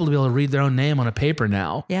expect people to be able to read their own name on a paper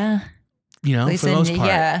now. Yeah. You know, for the most part.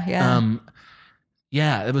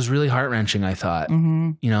 Yeah. It was really heart-wrenching, I thought,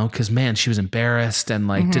 you know, cause man, she was embarrassed and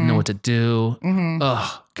like, didn't know what to do.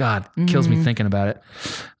 Oh God, kills me thinking about it.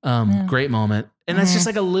 Great moment. And that's just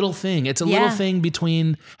like a little thing. It's a little thing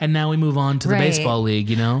between, and now we move on to the baseball league,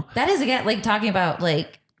 you know? That is, again, like talking about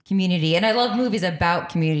like community. And I love movies about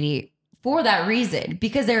community for that reason,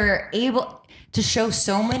 because they're able to show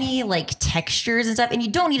so many like textures and stuff. And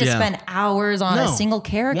you don't need to spend hours on a single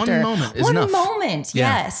character. One moment is enough. One moment,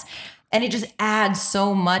 yes. And it just adds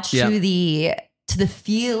so much to the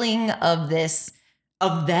feeling of this,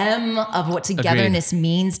 of them, of what togetherness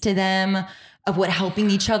means to them, of what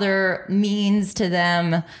helping each other means to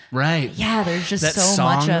them. Right. Yeah, there's just so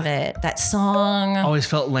much of it. That song always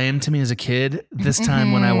felt lame to me as a kid. This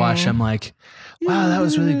time when I watch, I'm like, wow, that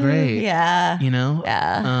was really great. Yeah. You know?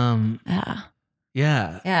 Yeah.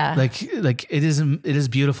 Yeah. Yeah. Like it is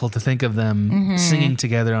beautiful to think of them singing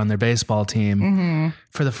together on their baseball team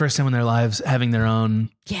for the first time in their lives, having their own.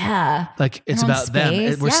 Yeah. Like it's Their own about them.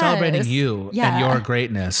 space. We're celebrating Yes. you Yeah. and your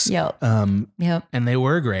greatness. Yep. Yep. And they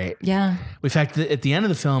were great. Yeah. In fact, at the end of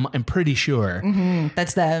the film, I'm pretty sure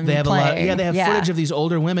That's them. they have playing. they have footage of these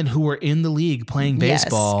older women who were in the league playing Yes.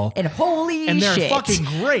 baseball. And holy And they're shit. fucking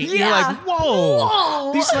great. Yeah. You're like, whoa.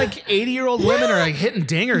 Whoa. These like 80-year-old women are like hitting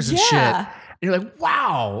dingers and shit. Yeah. And you're like,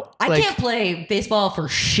 wow. I Like, can't play baseball for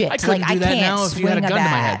shit. I couldn't do that can't now if you had a swing gun to my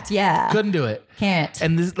bat. head. Yeah. Couldn't do it. Can't.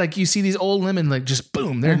 And this, like you see these old women like just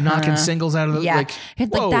boom, they're knocking singles out of the Yeah. like,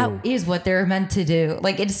 It's whoa. like that is what they're meant to do.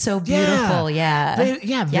 Like it's so beautiful. Yeah.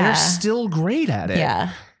 They're still great at it.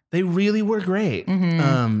 Yeah. They really were great.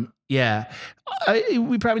 Yeah.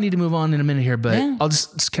 We probably need to move on in a minute here, but Yeah. I'll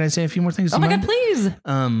just can I say a few more things? Oh my God, please.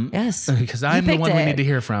 Yes. Because I'm the picked one we it. need to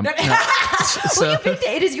hear from. No. Well, you picked it.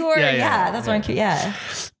 It is your. Yeah, Yeah. yeah, That's why I'm cute. Yeah.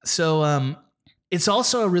 So it's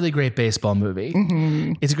also a really great baseball movie.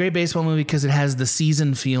 It's a great baseball movie because it has the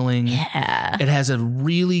season feeling. Yeah. It has a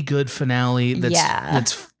really good finale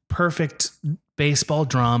that's perfect baseball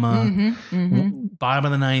drama. Bottom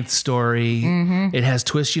of the ninth story. It has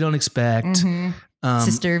twists you don't expect.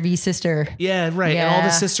 Sister v sister. Yeah, right. And all the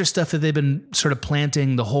Yeah. sister stuff that they've been sort of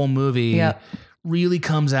planting the whole movie Yep. really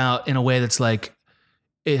comes out in a way that's like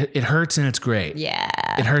it hurts and it's great. Yeah.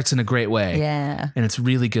 It hurts in a great way. Yeah. And it's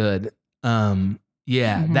really good.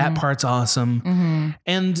 That part's awesome.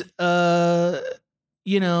 And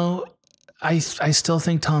you know, I still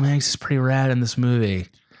think Tom Hanks is pretty rad in this movie.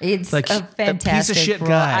 It's Like, a a fantastic piece of shit role.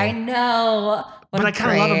 guy. I know. But I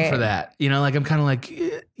kind of love him for that. You know, like I'm kind of like,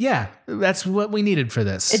 yeah, that's what we needed for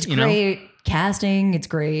this. It's you great casting. It's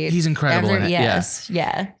great. He's incredible in it, Yes.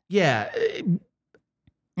 Yeah. know? Yeah. I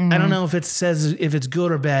Mm-hmm. don't know if it says if it's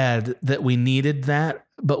good or bad that we needed that,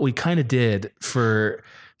 but we kind of did for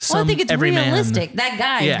some Well, I think it's everyman. realistic. That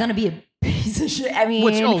guy Yeah. is going to be a piece of shit. I mean,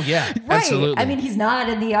 yeah, right. absolutely. I mean, he's not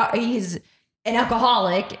he's an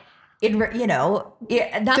alcoholic. Not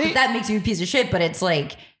that makes you a piece of shit, but it's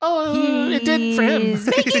like, it did for him. He's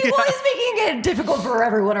making it difficult for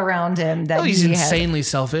everyone around him. That He's he has- insanely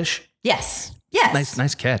selfish. Yes.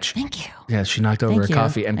 Nice catch. Thank you. Yeah, she knocked over Thank her you.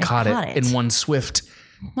 coffee and I caught caught it it. in one swift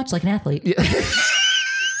Much like an athlete.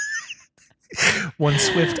 one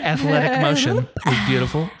swift athletic motion. It was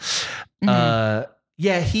beautiful.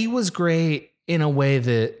 He was great in a way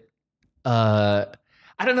that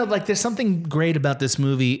I don't know, like there's something great about this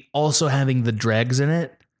movie also having the dregs in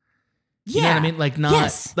it. You know what I mean? Like not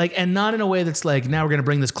Yes. like and not in a way that's like now we're gonna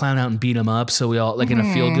bring this clown out and beat him up so we all like in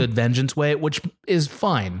a feel good vengeance way, which is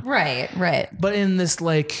fine. Right. But in this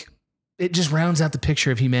like it just rounds out the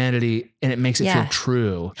picture of humanity and it makes it feel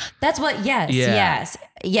true. That's what, yes.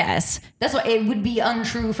 That's what it would be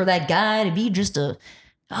untrue for that guy to be just an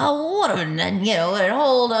old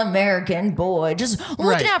American boy just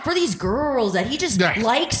looking out for these girls that he just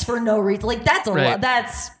likes for no reason. Like that's a lot.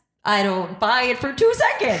 I don't buy it for 2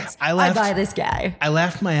 seconds. I buy this guy. I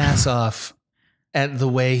laughed my ass off at the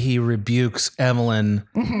way he rebukes Evelyn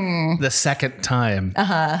the second time.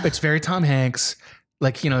 It's very Tom Hanks.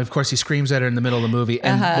 Like, of course he screams at her in the middle of the movie.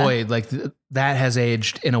 And boy, like that has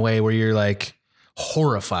aged in a way where you're like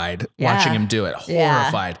horrified watching him do it.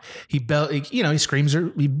 Horrified. He screams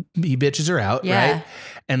her, he bitches her out, right?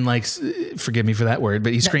 And like, forgive me for that word,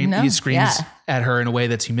 but he screams at her in a way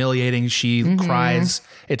that's humiliating. She cries.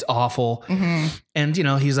 It's awful. And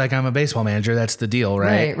he's like, I'm a baseball manager. That's the deal,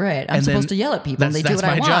 right? Right. I'm supposed to yell at people and they do what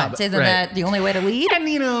I want. Job. Isn't that the only way to lead? And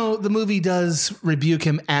the movie does rebuke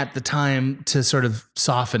him at the time to sort of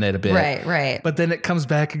soften it a bit. Right. But then it comes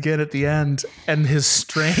back again at the end and his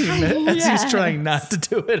strain as he's trying not to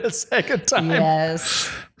do it a second time. Yes.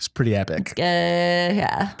 It's pretty epic.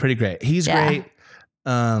 Yeah. Pretty great. He's great.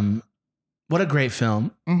 What a great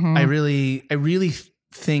film. I really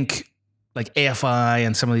think like AFI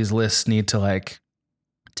and some of these lists need to like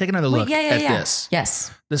take another look at this.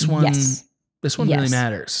 Yes. This one really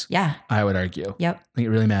matters. Yeah. I would argue. Yep. I think it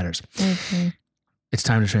really matters. Mm-hmm. It's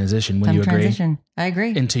time to transition. When you agree? I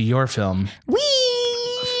agree. Into your film.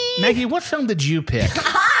 Maggie, what film did you pick?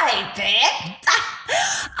 I picked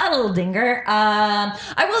a little dinger.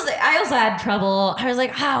 I also had trouble. I was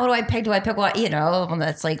like, what do I pick? Do I pick what, one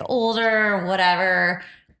that's like older, whatever.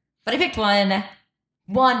 But I picked one.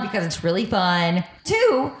 One, because it's really fun.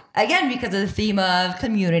 Two, again, because of the theme of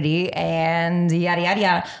community and yada, yada,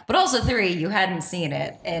 yada. But also three, you hadn't seen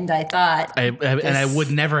it. And I thought... I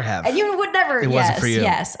would never have. And you would never. It wasn't for you.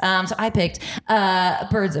 Yes. So I picked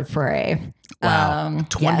Birds of Prey. Wow. Yes.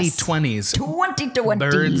 2020's 2020.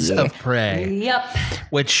 Birds of Prey, Yep.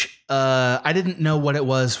 which I didn't know what it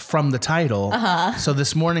was from the title. So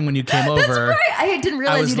this morning when you came over, Right. I didn't I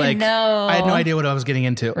realize was you like, didn't know. I had no idea what I was getting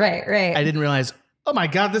into. Right. I didn't realize, oh my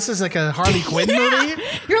God, this is like a Harley Quinn movie?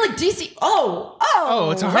 You're like DC. Oh,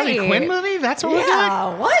 It's a Harley wait. Quinn movie? That's what we're doing?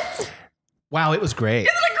 Yeah. What? Wow, it was great. Isn't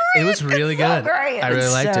it great? It was really It's so good. great. I really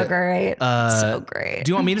It's liked so it. Great. So great.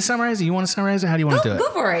 Do you want me to summarize it? You want to summarize it? How do you want to do it?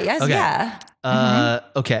 Go for it. Yes. Okay. Yeah.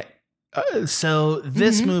 Okay. So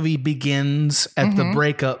this movie begins at the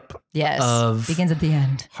breakup Yes. of Begins at the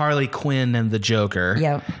end. Harley Quinn and the Joker.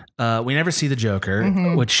 Yep. We never see the Joker,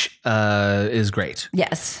 which is great.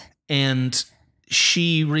 Yes. And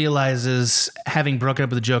she realizes having broken up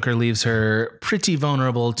with the Joker leaves her pretty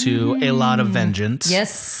vulnerable to a lot of vengeance.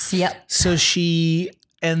 Yes. Yep. So she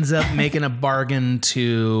ends up making a bargain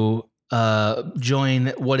to join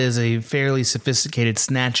what is a fairly sophisticated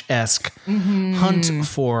Snatch-esque hunt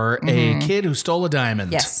for a kid who stole a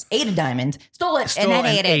diamond. Yes. Ate a diamond. Stole it Stole and then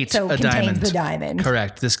and ate it. So a contains diamond. the diamond.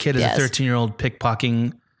 Correct. This kid is Yes. a 13-year-old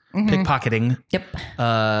pickpocketing Yep.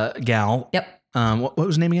 gal. Yep. What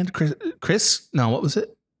was her name again? Chris? No, what was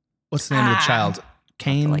it? What's the name of the child?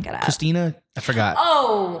 Kane? look it up. Christina? I forgot.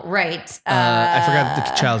 Oh, right. I forgot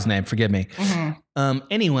the child's name. Forgive me.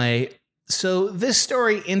 Anyway, so this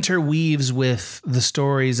story interweaves with the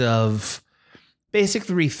stories of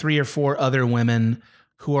basically 3 or 4 other women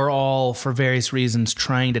who are all, for various reasons,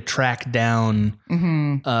 trying to track down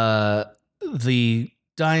the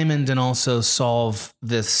diamond and also solve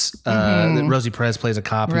this. Rosie Perez plays a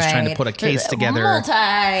cop who's trying to put a case together.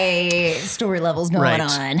 Multi story levels going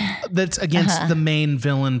on. That's against the main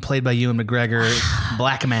villain played by Ewan McGregor,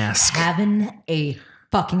 Black Mask. Having a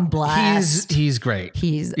fucking blast. He's great.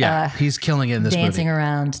 He's he's killing it in this dancing movie.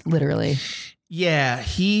 around, literally. Yeah,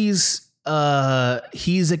 he's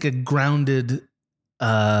like a grounded.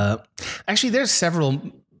 Actually, there's several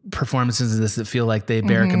performances of this that feel like they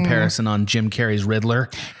bear a comparison on Jim Carrey's Riddler.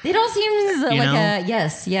 It all seems like know? a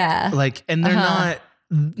yes, yeah. Like, and they're not.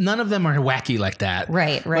 None of them are wacky like that.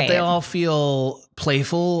 Right. But they all feel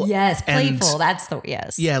playful. Yes, and- playful. That's the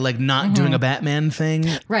yes. Yeah, like not doing a Batman thing.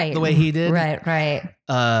 Right. The way he did. Right.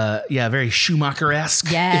 Yeah, very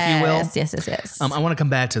Schumacher-esque, Yes. if you will. Yes. I want to come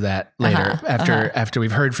back to that later after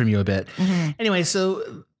we've heard from you a bit. Anyway,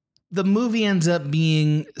 so the movie ends up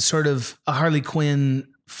being sort of a Harley Quinn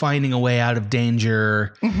finding a way out of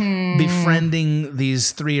danger, befriending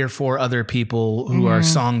these 3 or 4 other people who are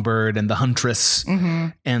Songbird and the Huntress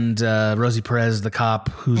and Rosie Perez, the cop,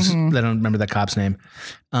 who's I don't remember that cop's name,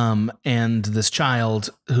 and this child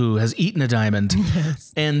who has eaten a diamond.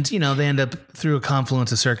 And, they end up through a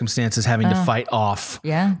confluence of circumstances having to fight off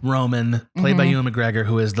Roman, played by Ewan McGregor,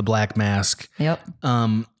 who is the Black Mask. Yep.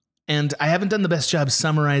 And I haven't done the best job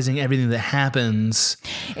summarizing everything that happens.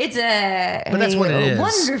 But that's what it is.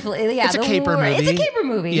 Wonderful. Yeah, It's a caper movie. It's a caper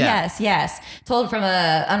movie. Yeah. Yes. Told from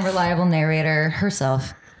a unreliable narrator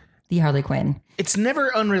herself, the Harley Quinn. It's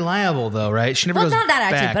never unreliable though, right? She never Well, goes not that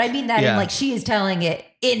actually, back. but I mean that Yeah. in like she is telling it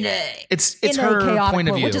in it's in her a chaotic point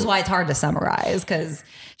of way, view, which is why it's hard to summarize because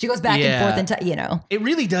she goes back and forth and It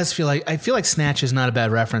really does feel like Snatch is not a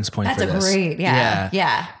bad reference point That's for a this. great, yeah.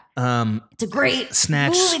 It's a great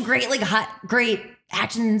Snatch. movie, great like great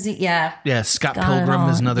actions, yeah. Yeah, Scott Got it Pilgrim all.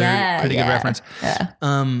 is another Yeah, pretty good yeah, reference.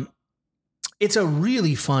 Yeah. It's a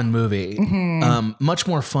really fun movie. Much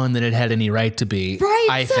more fun than it had any right to be, Right.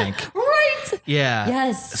 I think. Right. Yeah.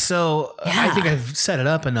 Yes. So I think I've set it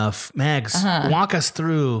up enough. Mags, walk us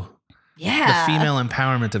through the Yeah. female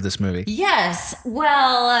empowerment of this movie. Yes.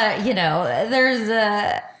 Well, there's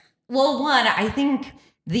one, I think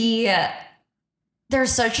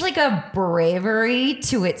there's such like a bravery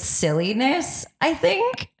to its silliness, I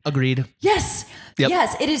think. Agreed. Yes. Yep.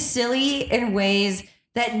 Yes, it is silly in ways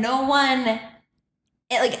that no one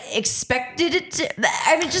expected it to.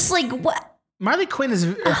 I mean, just like what? Harley Quinn is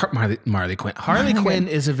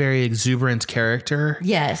a very exuberant character.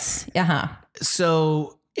 Yes.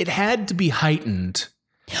 So it had to be heightened.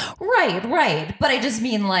 Right. But I just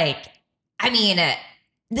mean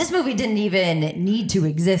this movie didn't even need to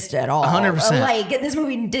exist at all. 100%. Like this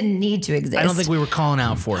movie didn't need to exist. I don't think we were calling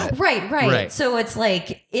out for it. Right. So it's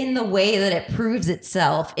like in the way that it proves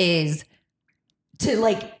itself is to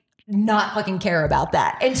like not fucking care about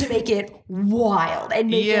that and to make it wild and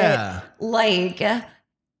make it like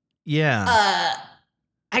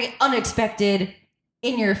unexpected,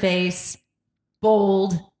 in your face,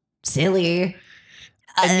 bold, silly,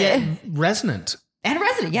 and yet resonant. and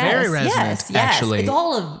resonant. Yes, Very resonant, yes. actually.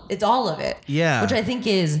 It's all of it. Yeah. Which I think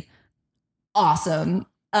is awesome.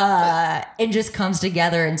 and just comes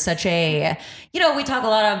together in such a, we talk a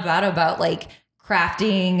lot about like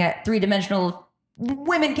crafting 3-dimensional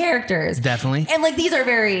women characters. Definitely. And like these are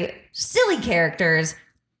very silly characters,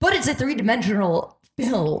 but it's a 3-dimensional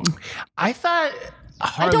film. I thought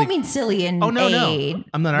I don't mean silly in no.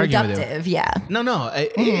 I'm not arguing with you. reductive. Yeah. No.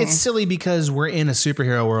 It's silly because we're in a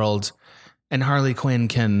superhero world and Harley Quinn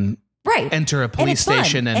can enter a police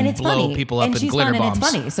station and blow funny. people up and in she's glitter fun bombs. And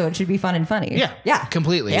it's funny, so it should be fun and funny. Yeah.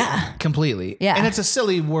 Completely. Yeah. Completely. Yeah. And it's a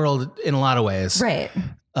silly world in a lot of ways. Right.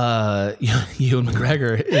 Ewan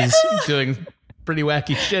McGregor is doing pretty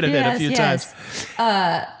wacky shit in it a few times.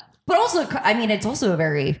 But also, I mean, it's also a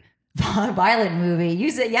very violent movie. You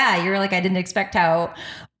said, you're like, I didn't expect how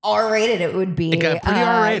R-rated it would be. It got pretty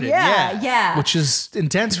R-rated. Yeah. Which is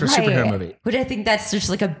intense for a superhero movie. Which I think that's just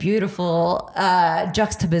like a beautiful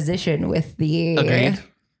juxtaposition with the... Agreed.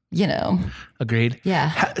 Agreed.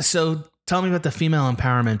 Yeah. So tell me about the female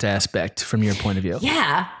empowerment aspect from your point of view.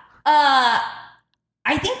 Yeah.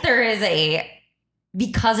 I think there is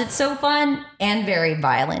because it's so fun and very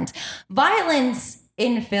violent. Violence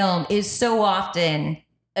in film is so often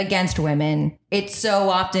against women. It's so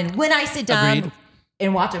often when I sit down Agreed.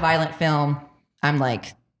 and watch a violent film, I'm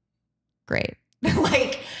like, great.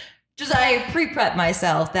 Like, just I pre-prep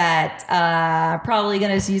myself that probably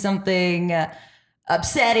going to see something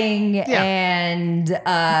upsetting and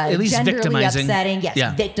at least genderly victimizing. upsetting.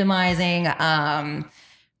 Yes, victimizing.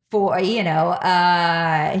 For,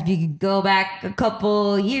 if you go back a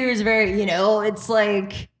couple years, it's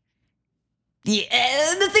like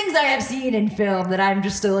the things I have seen in film that I'm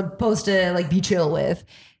just still supposed to like be chill with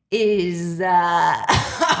is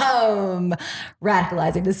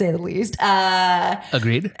radicalizing, to say the least.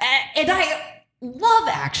 Agreed. And I love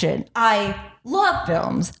action. I love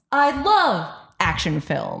films. I love action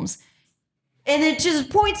films. And it just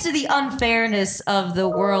points to the unfairness of the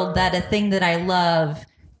world that a thing that I love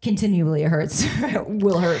continually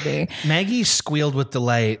will hurt me. Maggie squealed with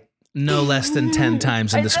delight no less than 10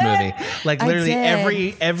 times in this movie. Like literally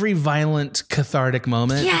every violent cathartic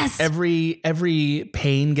moment, every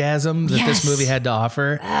pain-gasm that this movie had to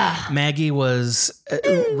offer, Maggie was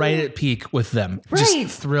right at peak with them.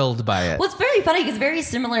 Just thrilled by it. Well, it's very funny because it's very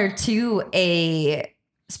similar to a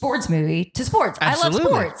sports movie to sports. Absolutely. I love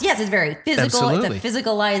sports. Yes, it's very physical. Absolutely. It's a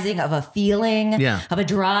physicalizing of a feeling, of a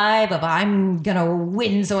drive, of I'm going to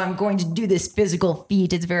win, so I'm going to do this physical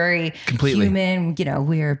feat. It's very human.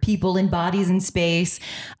 We're people in bodies in space.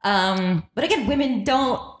 But again, women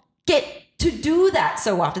don't get to do that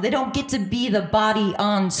so often. They don't get to be the body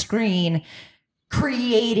on screen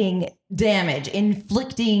creating damage,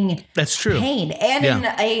 inflicting pain, and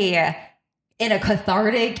in a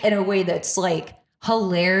cathartic, in a way that's like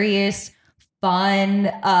hilarious, fun,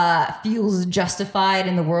 feels justified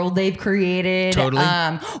in the world they've created. Totally.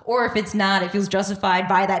 Or if it's not, it feels justified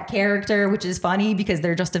by that character, which is funny because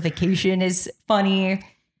their justification is funny.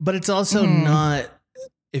 But it's also not,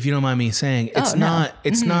 if you don't mind me saying, it's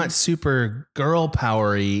not super girl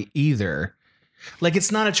powery either. Like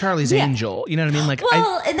it's not a Charlie's Angel. You know what I mean? Like,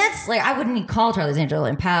 and that's like, I wouldn't call Charlie's Angel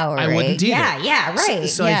empowering. I wouldn't either. Yeah, right.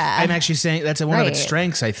 So I'm actually saying that's one of its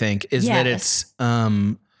strengths, I think, is that it's,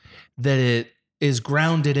 that it is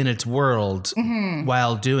grounded in its world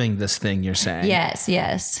while doing this thing you're saying. Yes.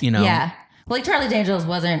 Yeah. Well, like Charlie's Angels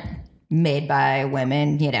wasn't made by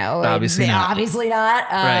women, Obviously not. Obviously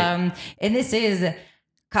not. Right. And this is,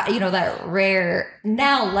 that rare,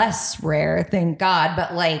 now less rare, thank God,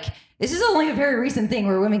 but like, this is only a very recent thing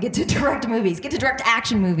where women get to direct movies, get to direct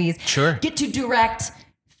action movies. Sure. Get to direct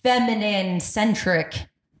feminine-centric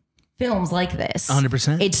films like this.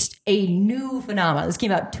 100%. It's a new phenomenon. This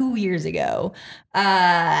came out 2 years ago,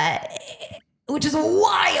 which is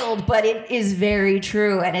wild, but it is very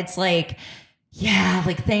true. And it's like,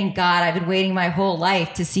 thank God I've been waiting my whole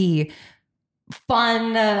life to see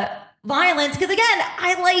fun violence. Because again,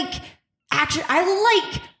 I like action. I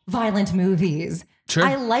like violent movies. Sure.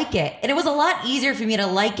 I like it. And it was a lot easier for me to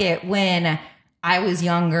like it when I was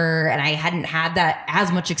younger and I hadn't had that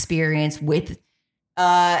as much experience with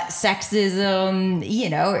sexism,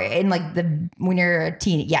 and like when you're a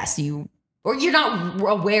teen, or you're not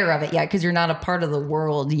aware of it yet because you're not a part of the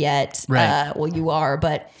world yet. Right. Well, you are,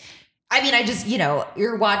 but I mean, I just, you're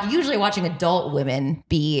usually watching adult women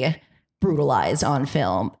be brutalized on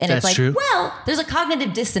film. And That's it's like, true. well, there's a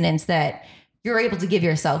cognitive dissonance that you're able to give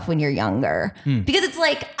yourself when you're younger. Because it's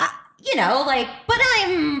like, but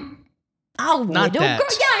I'm a not widow that. girl.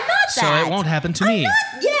 Yeah, I'm not so that. it won't happen to me. Not,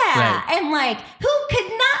 Right. And like, who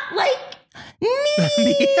could not like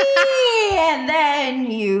And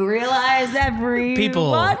then you realize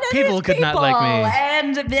People could not like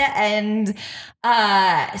me.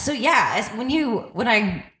 So yeah,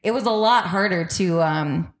 it was a lot harder to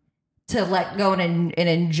let go and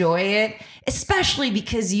enjoy it, especially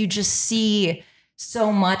because you just see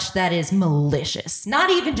so much that is malicious.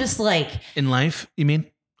 Not even just like In life, you mean?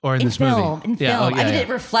 Or in this film, movie? in Yeah, film. oh, yeah, I mean, yeah. it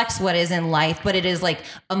reflects what is in life, but it is like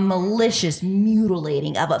a malicious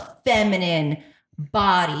mutilating of a feminine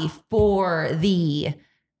body for the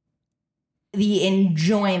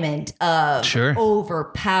enjoyment of Sure.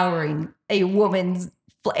 overpowering a woman's.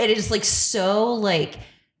 It is like so like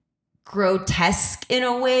grotesque in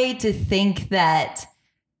a way to think that.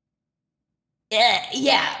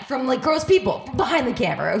 Yeah, from like gross people from behind the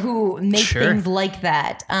camera who make Sure. things like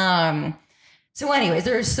that. So anyways,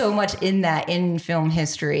 there's so much in that in film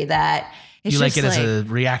history that it's You like just it as a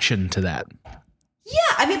reaction to that. yeah,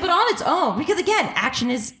 I mean, but on its own, because again, action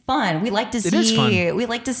is fun. We like to see is fun. we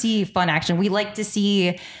like to see fun action. We like to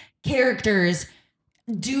see characters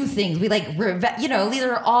do things. We like these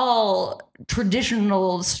are all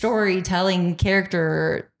traditional storytelling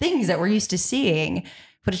character things that we're used to seeing,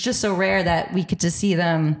 but it's just so rare that we get to see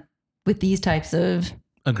them with these types of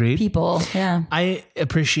Agreed. people. Yeah. I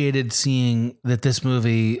appreciated seeing that this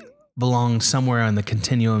movie belongs somewhere on the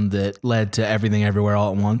continuum that led to Everything Everywhere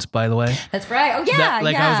All at Once, by the way. That's right. Oh yeah. I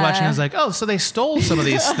was watching, I was like, oh, so they stole some of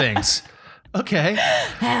these things. Okay.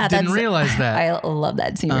 Yeah, Didn't realize that. I love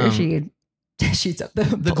that scene where she shoots up the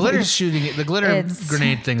glitter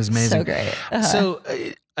grenade thing is amazing. So great. So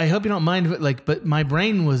I hope you don't mind, but my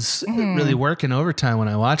brain was really working overtime when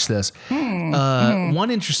I watched this. One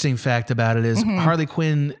interesting fact about it is Harley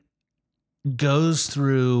Quinn goes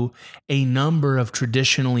through a number of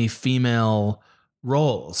traditionally female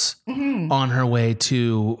roles on her way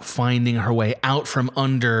to finding her way out from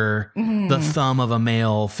under the thumb of a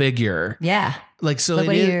male figure. Yeah. Like, so Like, it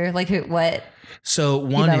what is- are you like? What? So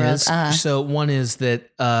one is that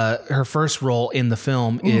her first role in the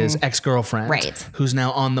film is ex-girlfriend, Right. who's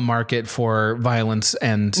now on the market for violence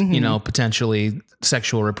and potentially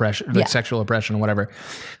sexual repression, sexual oppression, or whatever.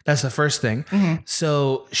 That's the first thing.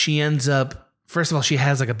 So she ends up. First of all, she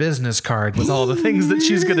has like a business card with all the things that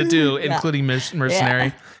she's going to do, including mercenary.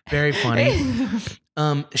 Yeah. Very funny.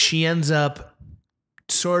 She ends up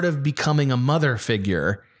sort of becoming a mother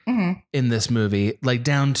figure in this movie, like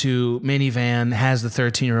down to minivan, has the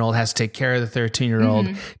 13-year-old, has to take care of the 13-year-old,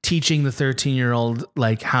 teaching the 13-year-old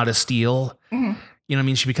like how to steal. You know what I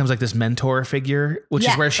mean? She becomes like this mentor figure, which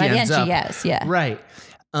is where she ends up. Yes, yeah. Right.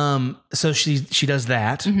 So she does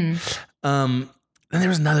that. And there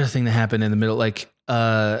was another thing that happened in the middle, like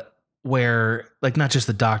where like not just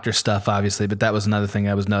the doctor stuff, obviously, but that was another thing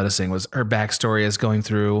I was noticing was her backstory is going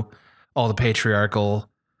through all the patriarchal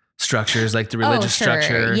structures, like the religious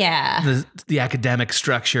structure, the academic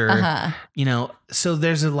structure, so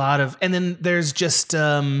there's a lot of, and then there's just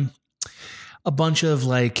a bunch of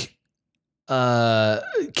like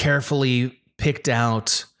carefully picked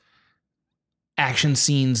out action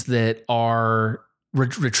scenes that are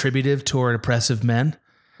retributive toward oppressive men.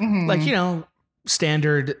 Like,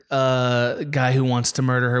 standard guy who wants to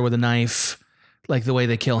murder her with a knife, like the way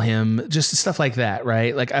they kill him, just stuff like that,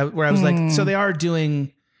 right? Like I was like, so they are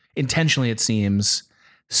doing intentionally, it seems,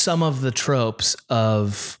 some of the tropes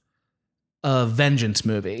of a vengeance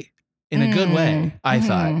movie in a good way. I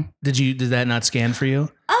thought. Did that not scan for you?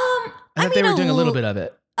 I thought they were doing a little bit of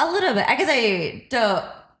it. A little bit. I guess I don't.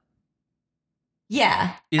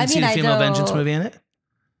 Yeah. You didn't see the female vengeance movie in it?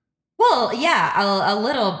 Well, yeah, a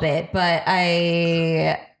little bit, but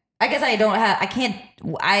I guess I don't have.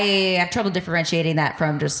 I have trouble differentiating that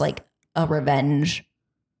from just like a revenge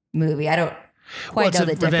movie. I don't quite know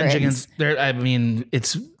the revenge difference. against. I mean,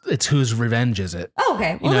 it's whose revenge is it? Oh,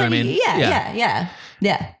 okay. You know what I mean?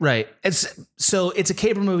 Yeah. Right. It's a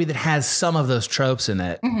caper movie that has some of those tropes in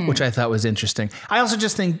it, which I thought was interesting. I also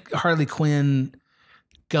just think Harley Quinn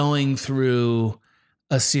going through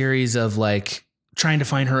a series of like trying to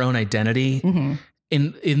find her own identity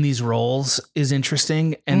in these roles is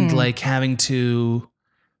interesting, and like having to,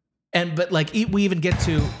 but like we even get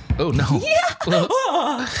to, oh no, well,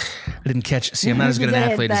 I didn't catch. See, I'm not as good an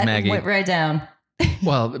athlete as Maggie. Went right down.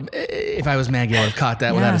 Well, if I was Maggie, I would have caught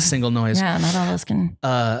that without a single noise. Yeah, not all of us can.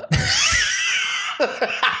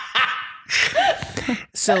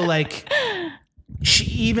 So like she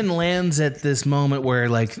even lands at this moment where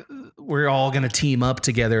like we're all going to team up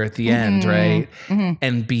together at the end, right?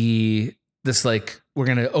 And be this like, we're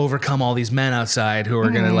going to overcome all these men outside who are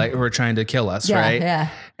going to like, who are trying to kill us, right? Yeah.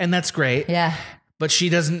 And that's great. Yeah. But she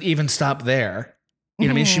doesn't even stop there. You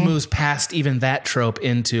know what I mean? She moves past even that trope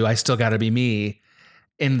into I still got to be me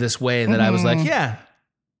in this way that I was like, yeah,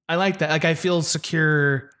 I like that. Like I feel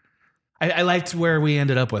secure. I liked where we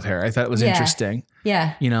ended up with her. I thought it was interesting.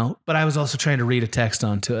 Yeah. You know, but I was also trying to read a text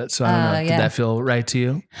onto it. So I don't know. Did that feel right to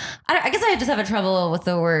you? I guess I just have a trouble with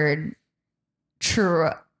the word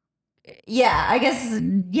true. Yeah, I guess.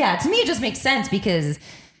 Yeah, to me it just makes sense because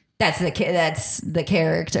that's the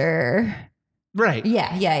character. Right.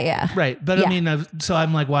 Yeah. Right. But I mean, so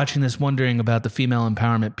I'm like watching this, wondering about the female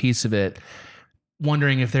empowerment piece of it,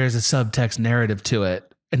 wondering if there's a subtext narrative to it.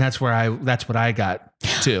 And that's what I got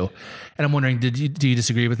to. And I'm wondering, do you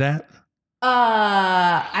disagree with that?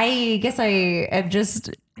 I guess I am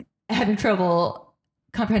just having trouble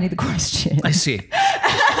comprehending the question. I see.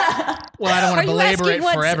 Well, I don't want to belabor it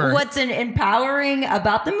forever. What's empowering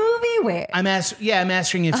about the movie? Wait. I'm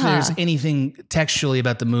asking if there's anything textually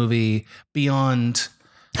about the movie beyond.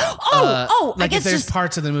 I like guess if there's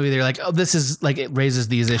parts of the movie that you're like, oh, this is like it raises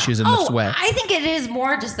these issues in this way. I think it is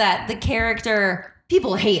more just that the character.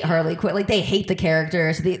 People hate Harley Quinn. Like they hate the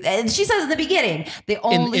characters. And she says in the beginning, they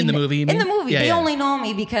only in the movie. You mean? In the movie, they only know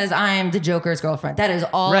me because I'm the Joker's girlfriend. That is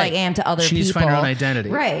all I am to other people. She needs to find her own identity.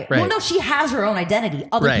 Right. Well, no, she has her own identity.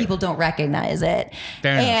 Other people don't recognize it.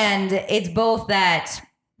 Fair enough. And it's both that.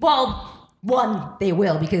 Well, one, they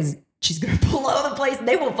will because she's gonna blow the place. And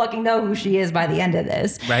they will fucking know who she is by the end of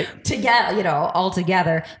this. Right. Together, all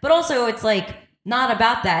together. But also, it's like not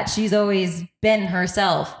about that. She's always been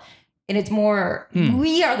herself. And it's more,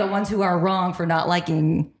 we are the ones who are wrong for not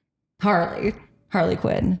liking Harley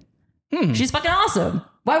Quinn. She's fucking awesome.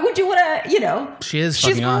 Why would you want to, she's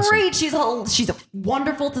fucking awesome. Great. She's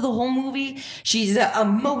wonderful to the whole movie. She's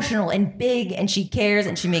emotional and big and she cares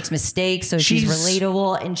and she makes mistakes. So she's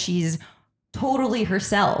relatable and she's totally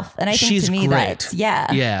herself. And I think to me that's,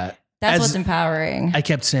 that's what's empowering. I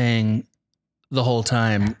kept saying the whole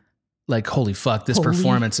time, like, holy fuck, this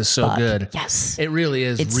performance is so good. Yes. It really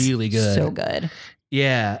is really good. So good.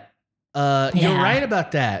 Yeah. You're right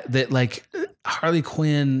about that like Harley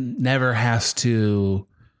Quinn never has to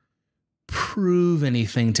prove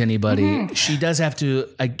anything to anybody. She does have to,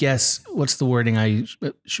 I guess, what's the wording I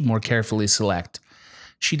should more carefully select?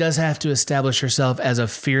 She does have to establish herself as a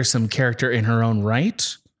fearsome character in her own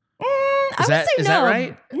right. Is that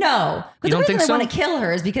right? No. Because the reason they want to kill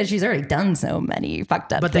her is because she's already done so many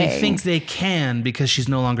fucked up things. But they think they can because she's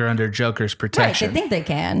no longer under Joker's protection. Right, they think they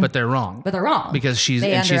can. But they're wrong. Because she's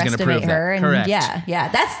going to prove her. that. Correct. Yeah.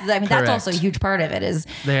 That's also a huge part of it is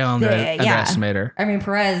they underestimate her. I mean,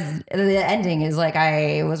 Perez, the ending is like,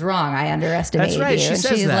 I was wrong. I underestimated you. She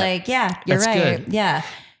says she's that. Like, yeah, you're that's right. Good. Yeah.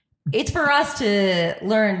 It's for us to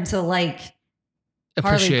learn to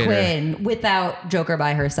Harley Quinn without Joker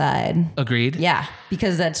by her side. Agreed. Yeah,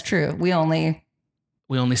 because that's true. We only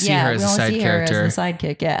see her as a side character. Her as the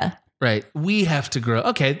sidekick, yeah. Right. We have to grow.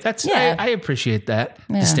 Okay, that's I appreciate that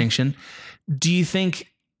distinction. Do you think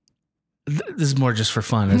this is more just for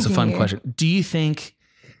fun? It's a fun question. Do you think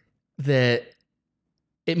that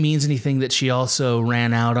it means anything that she also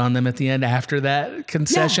ran out on them at the end after that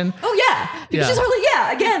concession? Yeah. Oh yeah, because she's Harley.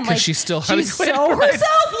 Yeah, again, because she's still Harley Quinn. She's so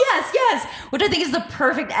herself. Yes. Which I think is the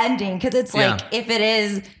perfect ending because it's like if it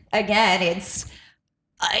is again, it's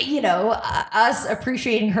us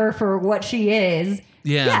appreciating her for what she is.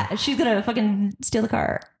 Yeah, she's gonna fucking steal the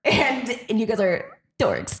car, and you guys are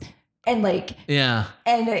dorks, and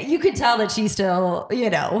and you could tell that she's still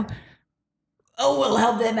we'll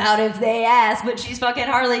help them out if they ask, but she's fucking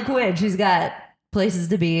Harley Quinn. She's got places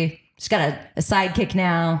to be. She's got a sidekick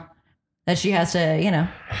now that she has to,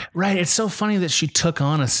 Right. It's so funny that she took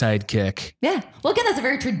on a sidekick. Yeah. Well, again, that's a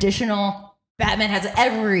very traditional. Batman has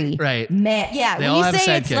every man. Yeah. They when all you have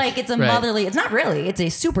say a it's sidekick. like it's a motherly, it's not really. It's a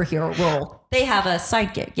superhero role. They have a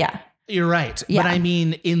sidekick. Yeah. You're right. Yeah. But I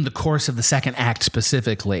mean, in the course of the second act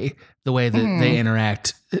specifically, the way that they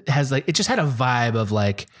interact has it just had a vibe of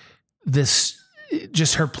this,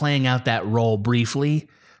 just her playing out that role briefly.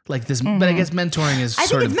 Like this, but I guess mentoring is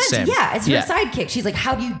sort of the same. Yeah, it's her sidekick. She's like,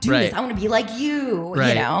 how do you do this? I want to be like you,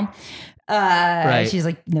 She's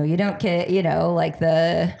like, no, you don't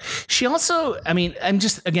care, She also, I mean, I'm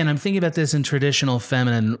thinking about this in traditional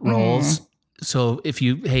feminine roles. So if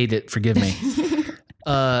you hate it, forgive me.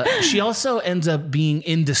 She also ends up being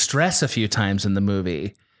in distress a few times in the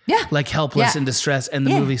movie. Yeah. Like helpless in distress. And the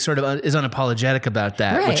movie sort of is unapologetic about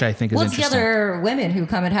that, which I think is interesting. It's the other women who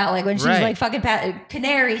come and help. Like when she's like fucking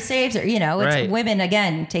Canary saves her, it's women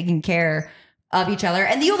again taking care of each other.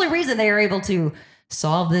 And the only reason they are able to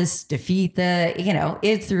solve this, defeat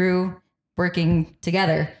is through working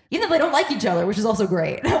together. Even though they don't like each other, which is also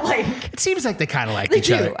great. It seems like they kind of like they each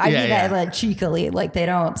do. other. I mean that cheekily, like they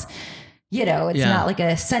don't. You know, it's Yeah. not like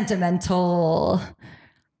a sentimental,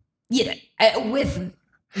 you know, with,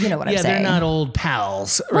 you know what I'm Yeah, saying. they're not old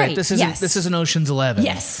pals, right? Right, This isn't Ocean's 11.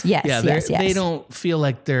 Yes. Yeah, yes. they don't feel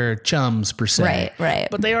like they're chums per se. Right.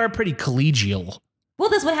 But they are pretty collegial. Well,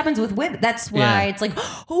 that's what happens with women. That's why Yeah. it's like,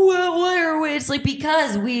 oh, why are we? It's like,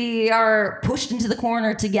 because we are pushed into the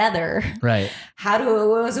corner together. Right.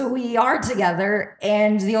 So we are together,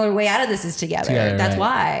 and the only way out of this is together. That's right.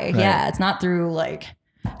 why. Right. Yeah, it's not through like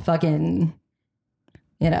fucking,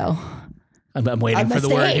 you know. I'm waiting for the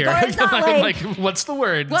word mistake, here. or it's not I'm like- like, what's the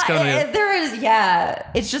word? Well, It's coming. there is, yeah.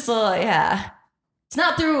 It's just it's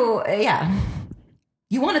not through,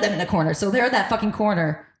 You wanted them in a corner, so they're in that fucking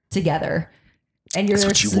corner together. And you're That's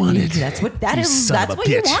what you wanted. That's what You son of That's a what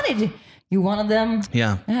you bitch. wanted. You wanted them.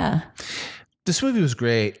 Yeah. Yeah. This movie was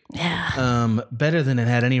great. Yeah. Better than it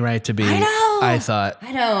had any right to be. I know. I thought.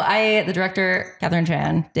 I know. The director, Catherine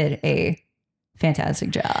Chan, did a fantastic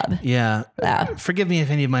job. Yeah. Yeah. Forgive me if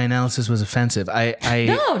any of my analysis was offensive. No.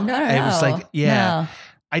 I was like, yeah. No.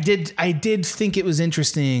 I did think it was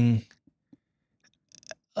interesting.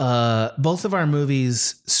 Both of our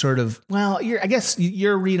movies sort of, well, I guess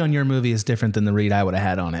your read on your movie is different than the read I would have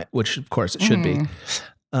had on it, which of course it should be.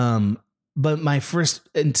 But my first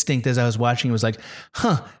instinct as I was watching was like,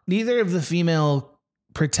 neither of the female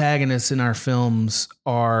protagonists in our films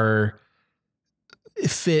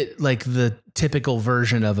fit like the typical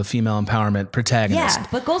version of a female empowerment protagonist. Yeah,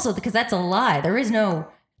 but also because that's a lie. There is no.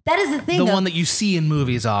 That is the thing. The one that you see in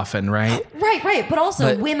movies often, right? Right. But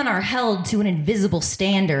also, women are held to an invisible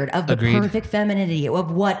standard of the Agreed. perfect femininity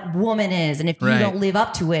of what woman is, and if you Right. don't live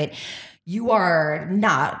up to it, you are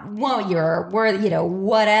not. Well,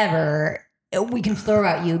 whatever. We can throw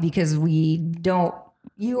at you because we don't.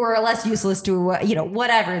 You are less useless to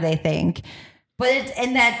whatever they think. But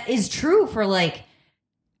and that is true for like.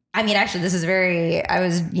 I mean, actually, this is very. I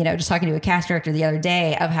was just talking to a cast director the other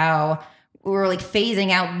day of how. We're like phasing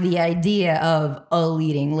out the idea of a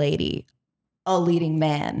leading lady, a leading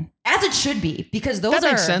man, as it should be, because those That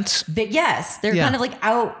makes sense. Yes, they're Yeah. kind of like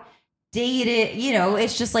outdated.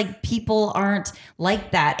 It's just like people aren't like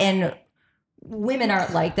that, and women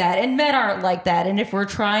aren't like that, and men aren't like that. And if we're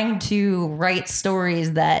trying to write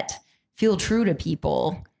stories that feel true to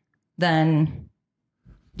people, then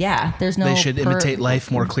there's no. They should imitate life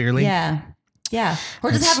more clearly. Yeah, or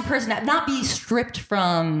just have a person not be stripped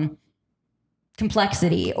from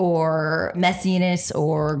complexity or messiness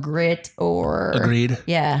or grit or Agreed.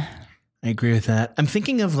 Yeah. I agree with that. I'm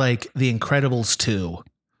thinking of like The Incredibles 2. Did you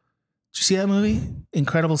see that movie?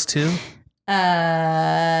 Incredibles 2?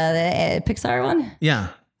 The Pixar one? Yeah.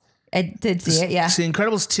 I did see it, yeah. See,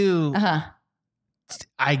 Incredibles 2, Uh-huh.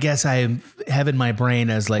 I guess I have in my brain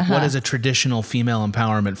as like, what is a traditional female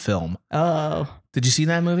empowerment film? Oh. Did you see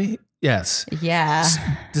that movie? Yes. Yeah.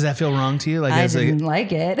 Does that feel wrong to you? Like, I as didn't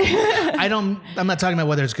like, like it. I'm not talking about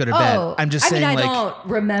whether it's good or bad. I'm just saying I like, don't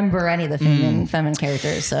remember any of the feminine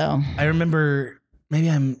characters, so. I remember maybe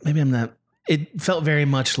I'm not. It felt very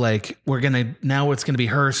much like now it's gonna be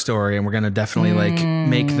her story, and we're gonna definitely like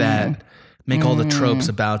make all the tropes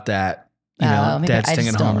about that. Maybe dad I staying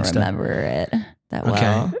just at home don't and stuff. remember it that well.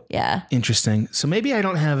 Okay. Yeah. Interesting. So maybe I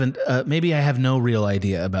don't have maybe I have no real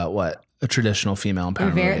idea about what a traditional female empowerment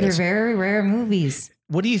movie They're is. very rare movies.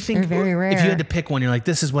 What do you think? they're very rare. If you had to pick one, you're like,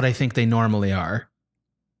 this is what I think they normally are.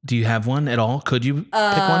 Do you have one at all? Could you pick one?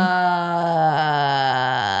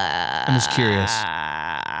 I'm just curious.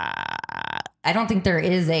 I don't think there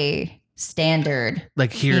is a standard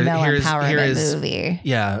Like female here empowerment is movie.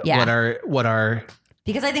 Yeah. What are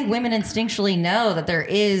Because I think women instinctually know that there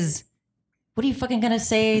is. What are you fucking gonna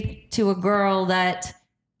say to a girl that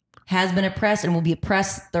has been oppressed and will be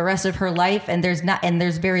oppressed the rest of her life? And there's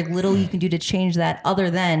very little you can do to change that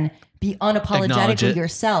other than be Acknowledge unapologetically it.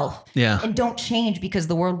 yourself. Yeah. And don't change because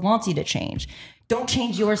the world wants you to change. Don't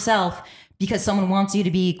change yourself because someone wants you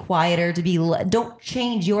to be quieter, don't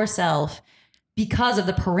change yourself because of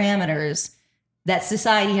the parameters that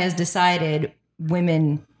society has decided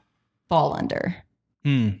women fall under.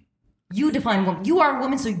 You define you are a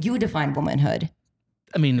woman, so you define womanhood.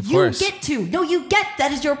 I mean, of You course. that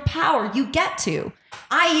is your power. You get to.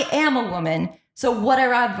 I am a woman, so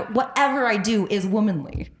whatever I do is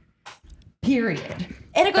womanly. Period.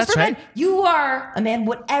 And it goes That's for right. men. You are a man.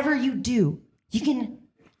 Whatever you do,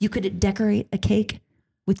 you could decorate a cake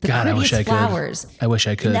with the God, I wish prettiest I could. flowers. I wish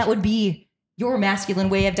I could. And that would be your masculine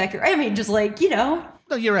way of decorating. I mean, just like No,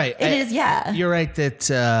 you're right. it is. Yeah. You're right that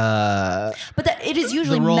But that it is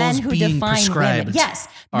usually roles men who being define prescribed women. Yes,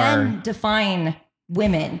 men define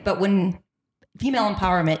women. But when female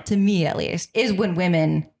empowerment, to me at least, is when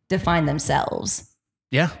women define themselves.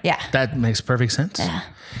 yeah, Yeah. that makes perfect sense. Yeah.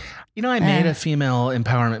 You know, I made a female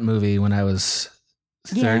empowerment movie when I was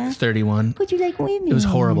 31. Would you like women? It was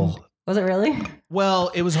horrible. Was it really? Well,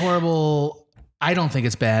 it was horrible. I don't think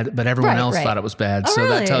it's bad, but everyone else thought it was bad. Oh, so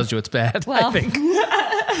really? that tells you it's bad, Well, I think.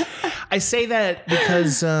 I say that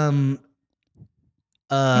because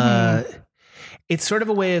it's sort of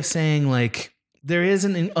a way of saying like there is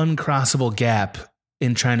an uncrossable gap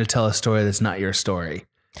in trying to tell a story that's not your story.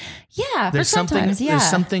 yeah, There's for sometimes, there's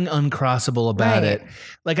something uncrossable about Right. it.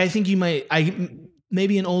 Like I think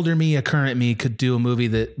maybe an older me, a current me could do a movie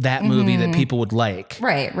that movie that people would like.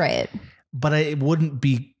 right. But it wouldn't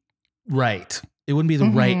be right. It wouldn't be the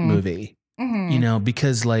right movie. You know,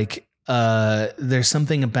 because like there's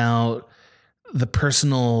something about the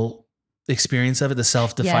personal experience of it, the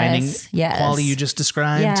self-defining Yes. quality you just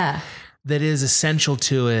described Yeah. that is essential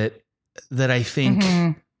to it that I think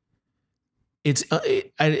it's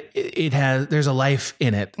there's a life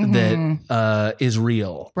in it that is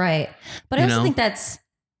real. Right. But I You also know? think that's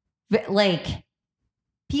like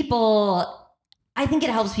people, I think it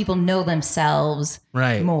helps people know themselves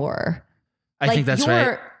Right. more. I think that's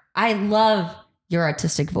right. I love your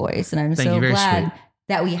artistic voice, and I'm Thank so you, very glad sweet.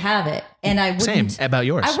 that we have it. And I wouldn't. Same about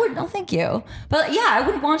yours. I wouldn't. No, thank you. But yeah, I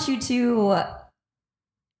wouldn't want you to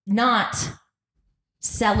not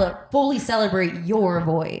fully celebrate your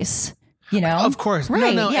voice. You know, Of course.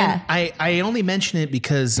 Right, No, yeah. and I only mention it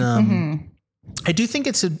because I do think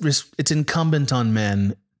it's incumbent on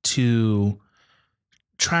men to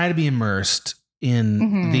try to be immersed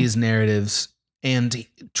in these narratives and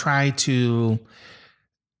try to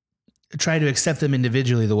accept them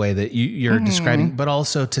individually the way that you're describing, but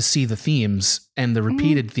also to see the themes and the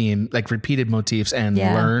repeated theme, like repeated motifs, and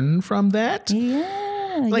learn from that.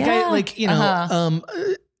 Yeah. Like yeah. I like, you know,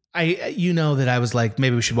 you know that I was like,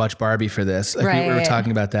 maybe we should watch Barbie for this. Like we were Right.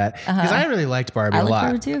 talking about that because I really liked Barbie a liked lot.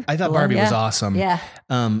 Barbie too. I thought Well, Barbie was yeah. awesome. Yeah.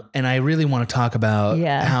 And I really want to talk about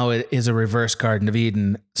Yeah. how it is a reverse Garden of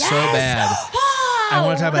Eden so Yes! bad. I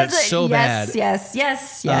want to talk about it so bad. Yes.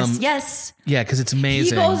 Yeah, because it's He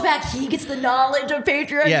amazing. goes back. He gets the knowledge of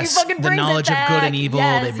patriarchy. Yes, he fucking the brings knowledge it of back. good and evil.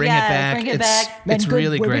 They bring it back. Bring it It's- back. it's Men good,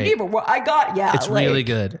 really women great. evil. Well, I got It's really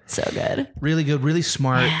good. So good. Really good, really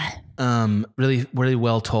smart, really, really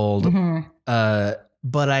well told. Mm-hmm.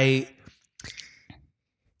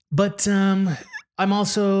 But I'm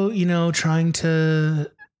also, you know, trying to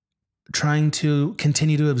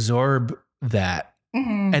continue to absorb that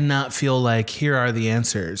and not feel like here are the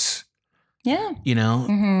answers, Yeah. you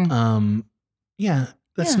know? Yeah,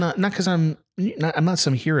 that's not because I'm not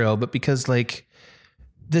some hero, but because like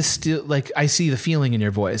this still, like I see the feeling in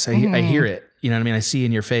your voice. I hear it. You know what I mean? I see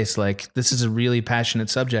in your face, like this is a really passionate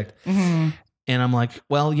subject. And I'm like,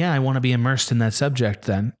 well, yeah, I want to be immersed in that subject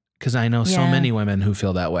then. Cause I know so Yeah. many women who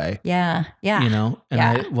feel that way, Yeah. Yeah. you know? And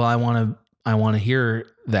I want to hear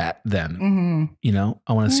that then, you know,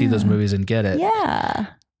 I want to see those movies and get it. Yeah.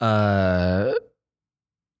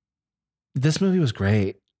 This movie was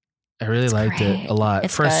great. I really liked great. it a lot.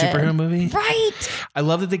 It's For a good. superhero movie. Right. I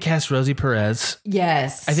love that they cast Rosie Perez.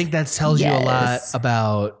 Yes. I think that tells you a lot Yes.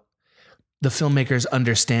 about the filmmaker's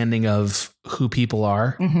understanding of who people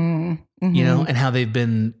are, you know, and how they've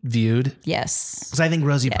been viewed. Yes. Because I think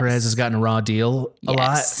Rosie Perez has gotten a raw deal a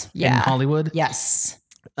Yes. lot in Yeah. Hollywood. Yes.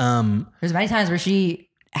 Um, There's many times where she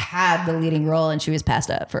had the leading role and she was passed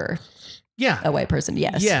up for yeah. a white person.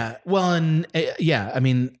 Yes. Yeah. Well, and yeah, I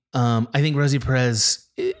mean, I think Rosie Perez,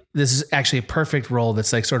 this is actually a perfect role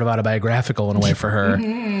that's like sort of autobiographical in a way for her.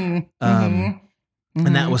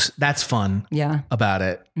 And that's fun Yeah. about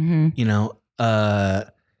it. You know,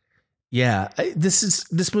 yeah,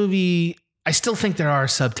 this movie, I still think there are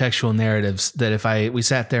subtextual narratives that if we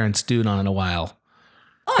sat there and stewed on in a while,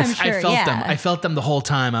 Oh, I'm sure. I felt them. I felt them the whole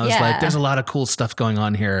time. I was Yeah. like, there's a lot of cool stuff going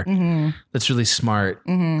on here that's really smart.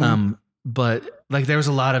 But like there was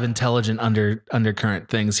a lot of intelligent undercurrent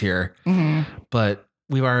things here. But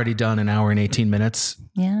we've already done an hour and 18 minutes.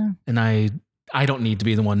 Yeah. And I don't need to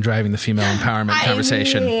be the one driving the female empowerment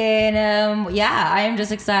conversation. I mean, yeah, I am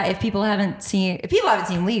just excited. If people haven't seen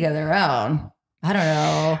League of Their Own, I don't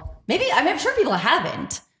know. Maybe I'm sure people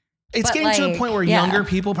haven't. It's But, getting to a like, point where yeah. younger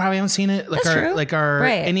people probably haven't seen it. Like That's true.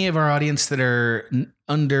 Right. any of our audience that are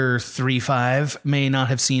under 3-5 may not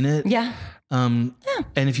have seen it. Yeah. And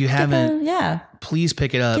if you haven't, please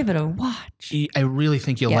pick it up. Give it a watch. I really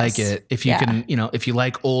think you'll like Yes. it. If you can, you know, if you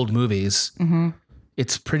like old movies,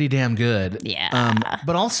 it's pretty damn good. Yeah.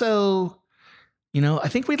 But also, you know, I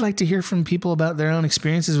think we'd like to hear from people about their own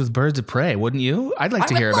experiences with Birds of Prey, wouldn't you? I'd like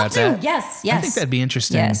to hear about that. Yes. I think that'd be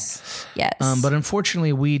interesting. Yes. Yes. But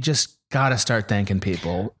unfortunately, we just gotta start thanking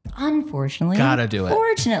people. unfortunately, Gotta do it.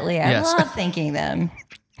 Fortunately, I Yes. love thanking them.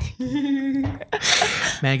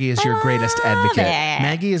 Maggie is your greatest advocate. it.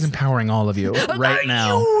 Maggie is empowering all of you right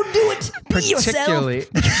now. You do it. Be yourself.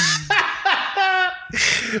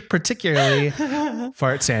 Particularly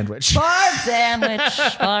fart sandwich. Fart sandwich.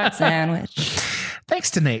 Fart sandwich. Thanks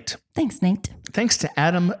to Nate. Thanks, Nate. Thanks to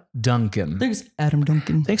Adam Duncan. Thanks, Adam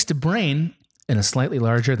Duncan. Thanks to Brain in a slightly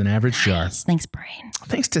larger than average jar. Thanks, Brain.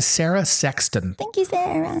 Thanks to Sarah Sexton. Thank you,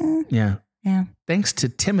 Sarah. Yeah. Yeah. Thanks to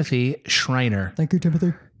Timothy Schreiner. Thank you,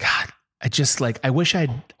 Timothy. God, I wish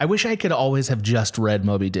I could always have just read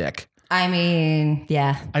Moby Dick. I mean,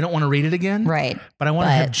 yeah. I don't want to read it again. Right. But I want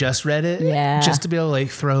to have just read it. Yeah. Just to be able to like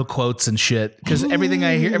throw quotes and shit. Because everything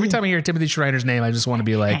I hear, every time I hear Timothy Schreiner's name, I just want to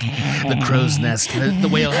be like, the crow's nest, the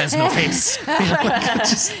whale has no face.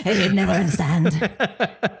 You'd never understand.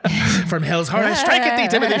 From hell's heart, I strike at thee,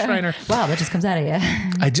 Timothy Schreiner. Wow, that just comes out of you.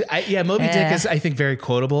 Yeah, Moby Dick is, I think, very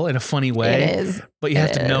quotable in a funny way. It is. But you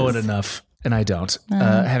have to know it enough. And I don't,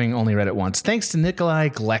 having only read it once. Thanks to Nikolai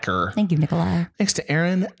Glecker. Thank you, Nikolai. Thanks to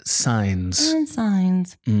Aaron Signs. And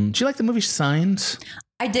signs. Do you like the movie Signs?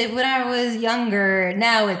 I did when I was younger.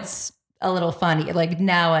 Now it's a little funny. Like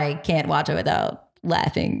now I can't watch it without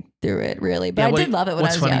laughing through it, really. But I did love it when I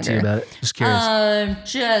was younger. What's funny to you about it? Just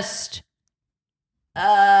curious.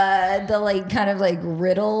 The like kind of like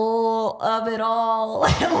riddle of it all.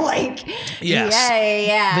 Like Yes.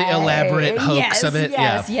 yeah. The elaborate hoax of it.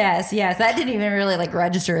 Yes. That didn't even really like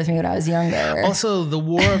register with me when I was younger. Also, the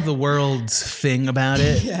War of the Worlds thing about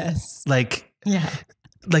it. Yes. Like, Yeah.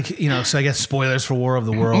 like, you know, so I guess spoilers for War of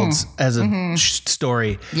the Worlds as a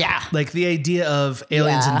story. Yeah. Like the idea of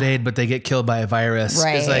aliens invade, but they get killed by a virus is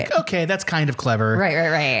Right. like, okay, that's kind of clever.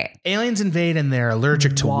 Right. Aliens invade and they're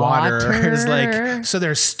allergic to water. Is like, so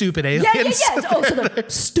they're stupid aliens. Yeah. Oh, so they're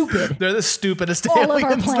stupid. They're the stupidest All aliens.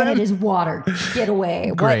 of our planet then. is water. Get away.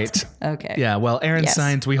 What? Great. Okay. Yeah, well, Aaron Yes.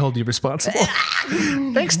 Signs, we hold you responsible.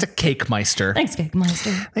 Thanks to Cake Meister. Thanks, Cake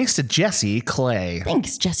Monster. Thanks to Jesse Clay.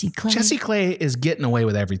 Thanks, Jesse Clay. Jesse Clay is getting away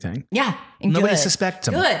with everything. Yeah. And Nobody good. suspects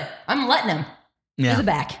him. Good. I'm letting him. Yeah. To the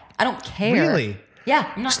back. I don't care. Really?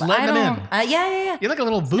 Yeah. I'm not Just letting I him don't, in. Yeah. You're like a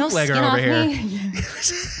little No bootlegger skin over off here. me.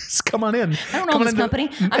 Just come on in. I don't know this company.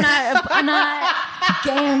 I'm not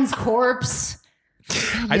Gans Corpse.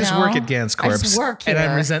 I just work at Gans Corp. I just work and I'm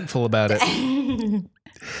here. resentful about it.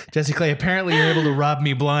 Jesse Clay, apparently you're able to rob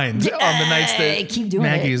me blind on the nights that keep doing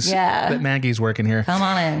it. Yeah. that Maggie's working here. Come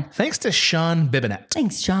on in. Thanks to Sean Bibinet.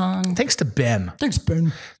 Thanks, Sean. Thanks to Ben. Thanks,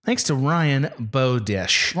 Ben. Thanks to Ryan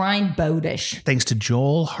Bowdish. Ryan Bowdish. Thanks to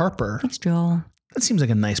Joel Harper. Thanks, Joel. That seems like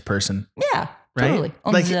a nice person, Yeah. right? Totally.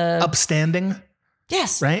 On Like the- upstanding,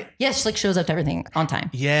 yes. right? Yeah, she like shows up to everything on time.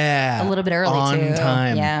 Yeah. A little bit early on too.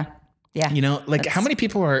 time. Yeah. You know, like how many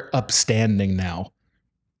people are upstanding now?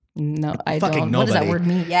 No, I Fucking don't. What does that nobody. word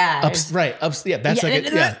mean? Yeah. That's Yeah,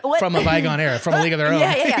 like what? from a bygone era, from a league of their own.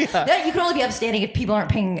 Yeah. You can only be upstanding if people aren't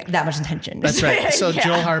paying that much attention. That's right. So Yeah.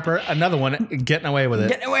 Joel Harper, another one, getting away with it.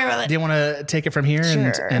 Getting away with it. Do you want to take it from here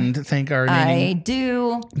Sure. and thank our I remaining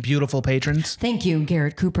do. beautiful patrons? Thank you,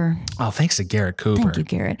 Garrett Cooper. Oh, thanks to Garrett Cooper. Thank you,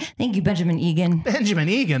 Garrett. Thank you, Benjamin Egan. Benjamin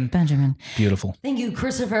Egan. Benjamin. Beautiful. Thank you,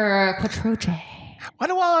 Christopher Quattroche. Why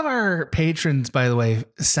do all of our patrons, by the way,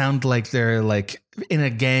 sound like they're like in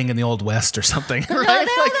a gang in the Old West or something? No, Right? they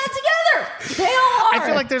all Like, got together. They all are. I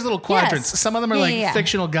feel like there's little quadrants. Yes. Some of them are Yeah, like yeah.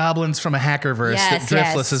 fictional goblins from a hackerverse that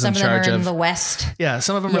Driftless is Some in charge of them are of. in the West. Yeah,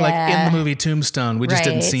 some of them are like in Yeah. the movie Tombstone. We just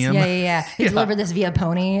didn't see him. Yeah. He delivered this via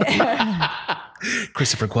pony.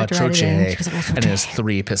 Christopher Drive it in. Quattroche Christopher Quattroche. and his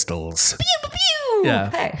 3 pistols. Pew, pew.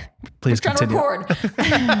 Yeah. Hey, Please we're trying continue. to record.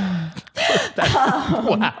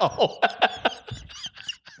 Wow.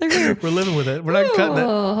 We're living with it. We're not cutting it.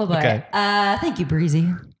 Oh boy. Okay. Thank you,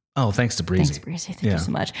 Breezy. Oh, thanks to Breezy. Thanks, Breezy. Thank Yeah. you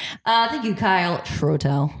so much. Thank you, Kyle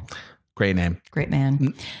Schrotel. Great name. Great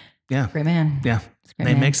man. Yeah. Great man. Yeah. Great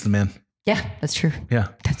Name man. makes the man. Yeah, that's true. Yeah.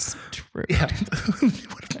 That's true. Yeah.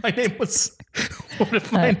 What if my name was? What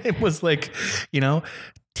if my name was like, you know,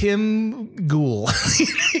 Tim Ghoul?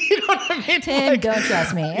 You know what I mean? Tim, Like, don't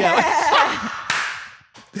trust me.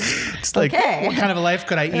 it's like, Okay. what kind of a life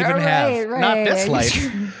could I even Right, have? right. Not this life.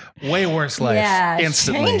 Way worse life. Yeah,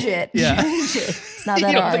 Instantly. change it. Yeah. Change it. It's not You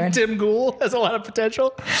that don't hard. think Tim Ghoul has a lot of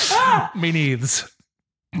potential? Me needs.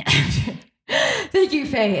 Thank you,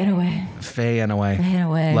 Faye, in a way. Faye and away. Faye, in a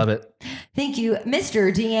way. Love it. Thank you,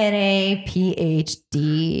 Mr. DNA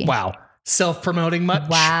PhD. Wow. Self-promoting much?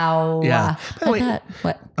 Wow. Yeah. By the way-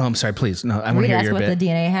 What? Oh, I'm sorry. Please. No, I Are want we to hear ask your about bit. the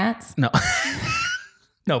DNA hats? No.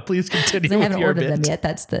 No, please continue I with haven't your ordered bit. them yet.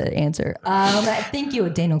 That's the answer. Thank you,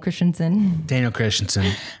 Daniel Christensen. Daniel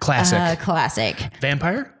Christensen. Classic. Classic.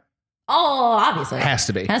 Vampire? Oh, obviously. Has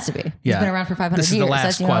to be. Has to be. He's Yeah. been around for 500 This is years. the last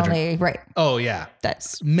That's quadrant. only, right. Oh yeah,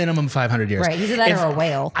 That's minimum 500 years. right. Either that If- or a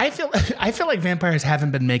whale. I feel like vampires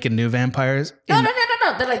haven't been making new vampires No.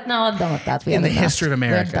 They're like, no, I'm done with that. We in have the enough. history of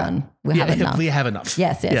America. We're done. We have enough. We have enough.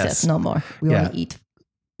 Yes. No more. We Yeah. want to eat.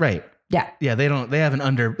 Right. Yeah. Yeah. They have an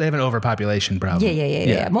overpopulation problem.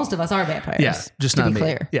 Yeah. Most of us are vampires. Yeah. Just to not be me.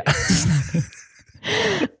 clear. Yeah.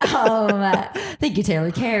 Thank you,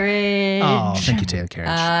 Taylor Carriage. Oh, thank you, Taylor Carriage.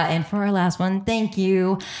 And for our last one, thank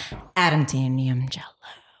you, Adam Tanium Jello.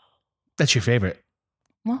 That's your favorite.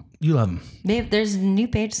 Well, You love him. maybe there's a new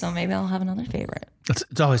page, so maybe I'll have another favorite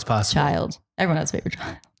It's always possible. child. Everyone has a favorite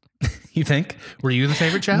child. You think? Were you the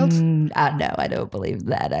favorite child? No, I don't believe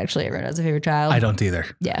that. Actually, everyone has a favorite child. I don't either.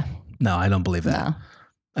 Yeah. No, I don't believe that. No.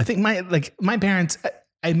 I think my parents,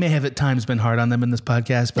 I may have at times been hard on them in this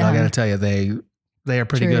podcast, but I got to tell you, they are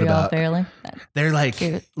pretty Treat good you all about. fairly. They're like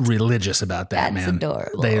Cute. religious about that, That's man.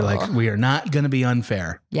 adorable. They like, we are not going to be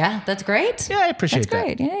unfair. Yeah, that's great. Yeah, I appreciate That's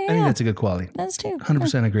great. that. Yeah. I think that's a good quality. That's too.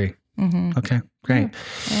 100% agree. Mm-hmm. Okay, great.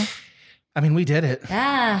 Yeah. I mean, we did it.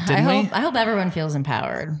 Yeah, Didn't we? I hope everyone feels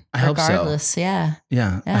empowered. I hope so. Regardless, yeah.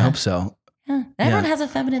 Yeah, I Yeah. hope so. Yeah. Everyone has a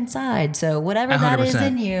feminine side, so whatever that is 100%.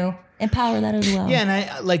 in you, empower that as well. Yeah, and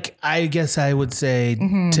I guess I would say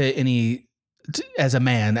Mm-hmm. to as a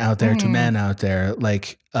man out there, to men out there,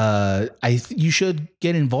 like, you should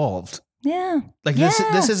get involved. Yeah. Like Yeah.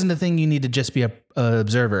 this isn't a thing you need to just be a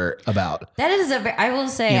observer about. That is I will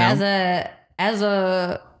say, You know?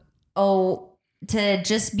 to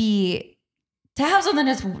just be, to have something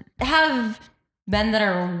have men that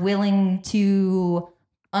are willing to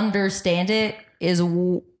understand it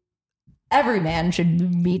every man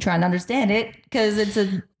should be trying to understand it, because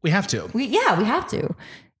We have to. we have to.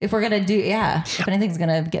 If we're going to if anything's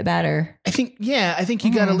going to get better. I think you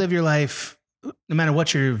got to live your life no matter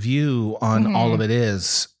what your view on all of it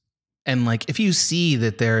is. And like, if you see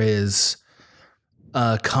that there is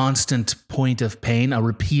a constant point of pain, a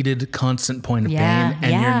repeated constant point of Yeah, pain,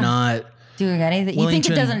 and yeah. you're not Doing anything. You willing think it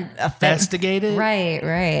to doesn't affect. investigate it, Right.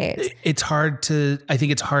 I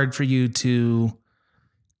think it's hard for you to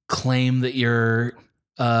claim that you're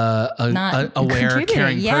Not aware, contributing.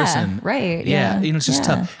 caring Yeah, person. right. Yeah. Yeah. It's just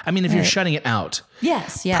Yeah. tough. I mean, if you're Right. shutting it out,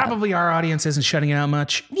 Yes. Yeah. probably our audience isn't shutting it out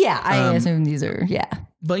much. Yeah. I assume these are. Yeah.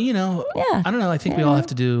 But Yeah. I don't know. I think we all have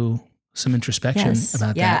to do some introspection Yes.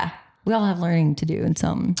 about yeah. that. We all have learning to do in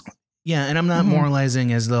some. Yeah, and I'm not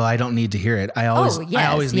moralizing as though I don't need to hear it. I always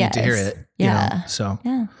need to hear yes. it. You Yeah. know? So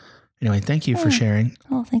Yeah. anyway, thank you for sharing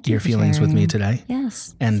Oh, thank you. your for feelings with me sharing. today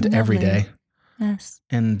Yes. and It's every lovely. day. Yes.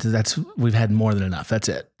 And we've had more than enough. That's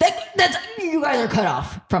it. That's you guys are cut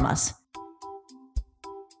off from us.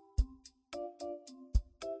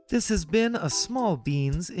 This has been a Small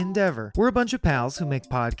Beans endeavor. We're a bunch of pals who make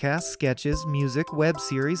podcasts, sketches, music, web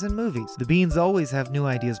series, and movies. The Beans always have new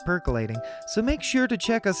ideas percolating, so make sure to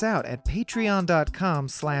check us out at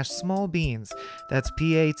patreon.com/smallbeans. That's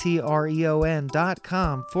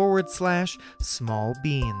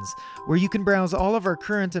patreon.com/smallbeans, where you can browse all of our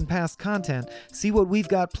current and past content, see what we've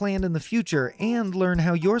got planned in the future, and learn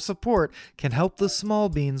how your support can help the small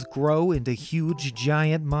beans grow into huge,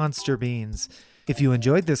 giant monster beans. If you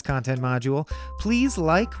enjoyed this content module, please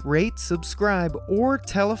like, rate, subscribe, or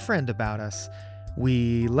tell a friend about us.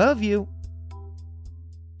 We love you!